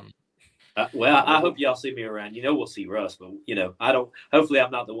around. Well, I hope y'all see me around. We'll see Russ, but I don't. Hopefully,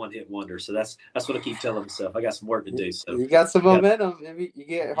 I'm not the one hit wonder. So that's what I keep telling myself. I got some work to do. So you got some momentum. Maybe you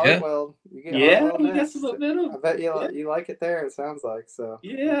get Hartwell. You get Hartwell you got some momentum. I bet you like it there. It sounds like so.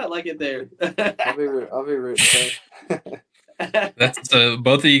 Yeah, I like it there. I'll be rooting. That's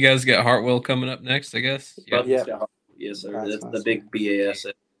both of you guys got Hartwell coming up next, I guess. Yes, sir. That's the big BAS.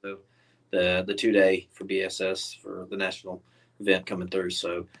 So the 2-day for BSS for the national event coming through.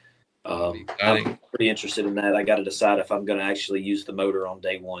 So. I'm pretty interested in that. I got to decide if I'm going to actually use the motor on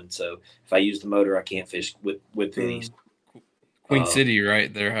day one. So if I use the motor, I can't fish with pennies. Queen City,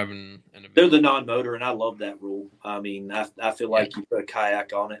 right? They're having an event. They're the non-motor, and I love that rule. I mean, I feel like you put a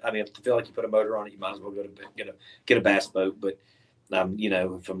kayak on it. I mean, if you feel like you put a motor on it, you might as well go to get a bass boat. But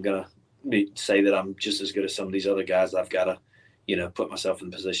if I'm going to say that I'm just as good as some of these other guys, I've got to put myself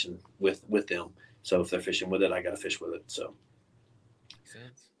in position with them. So if they're fishing with it, I got to fish with it. So makes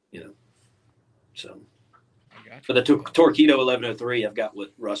sense. So for the Torpedo 1103, I've got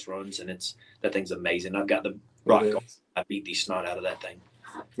what Russ runs, and that thing's amazing. I've got the rock guard. I beat the snot out of that thing.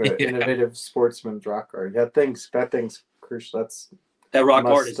 The innovative sportsman's rock guard. That thing's crucial. That rock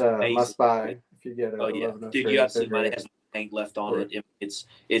guard is amazing. Must buy if you get it. Oh yeah, dude, you got to see mine. It has paint left on it.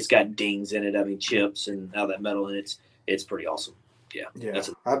 It's got dings in it. I mean, chips and all that metal, and it's pretty awesome. Yeah.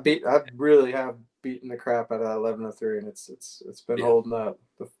 I really have beaten the crap out of that 1103, and it's been holding up.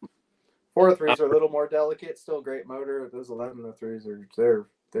 The 403s are a little more delicate, still great motor. Those 1103s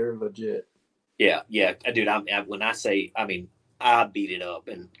they're legit. Yeah, dude. I beat it up,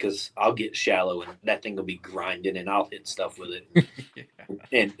 and because I'll get shallow and that thing will be grinding, and I'll hit stuff with it.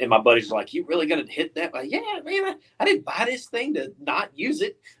 and my buddy's like, "You really gonna hit that?" Like, yeah, man. I didn't buy this thing to not use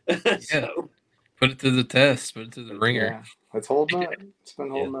it. So, put it to the test. Put it to the ringer. Yeah, it's holding up. It's been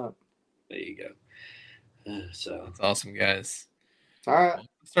holding up. There you go. So that's awesome, guys. All right. Well,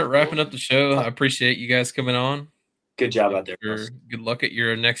 start wrapping up the show. I appreciate you guys coming on. Good job out there. Good luck at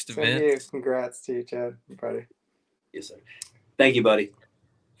your next event. Congrats to you, Chad. I'm proud of you. Yes, sir. Thank you, buddy.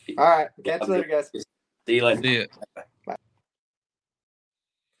 All right. Catch you later, guys. See you later. See ya. Bye.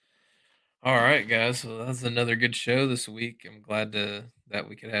 All right, guys. Well, that's another good show this week. I'm glad that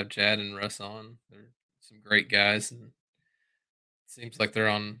we could have Chad and Russ on. They're some great guys, and it seems like they're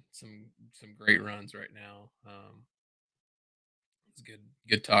on some great runs right now. It's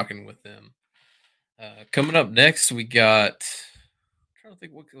good talking with them. Coming up next, we got. I'm trying to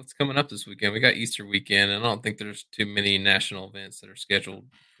think what's coming up this weekend. We got Easter weekend, and I don't think there's too many national events that are scheduled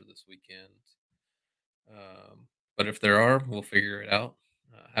for this weekend. But if there are, we'll figure it out.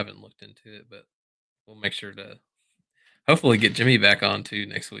 I haven't looked into it, but we'll make sure to hopefully get Jimmy back on too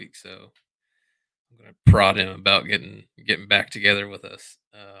next week. So I'm going to prod him about getting back together with us.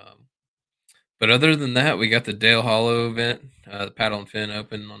 But other than that, we got the Dale Hollow event, the Paddle and Fin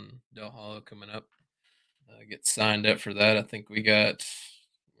Open on Dale Hollow coming up. Get signed up for that. I think we're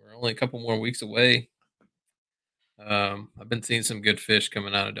only a couple more weeks away. I've been seeing some good fish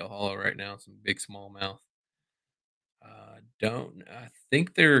coming out of Del Hollow right now, some big smallmouth. I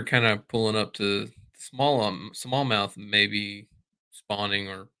think they're kind of pulling up to smallmouth, maybe spawning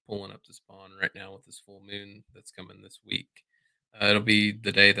or pulling up to spawn right now with this full moon that's coming this week. It'll be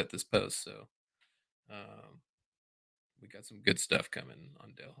the day that this posts, so we got some good stuff coming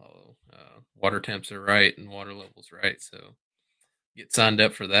on Del Hollow. Water temps are right and water levels right, so get signed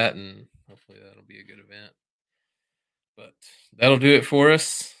up for that, and hopefully that'll be a good event. But that'll do it for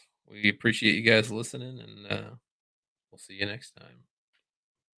us. We appreciate you guys listening, and we'll see you next time.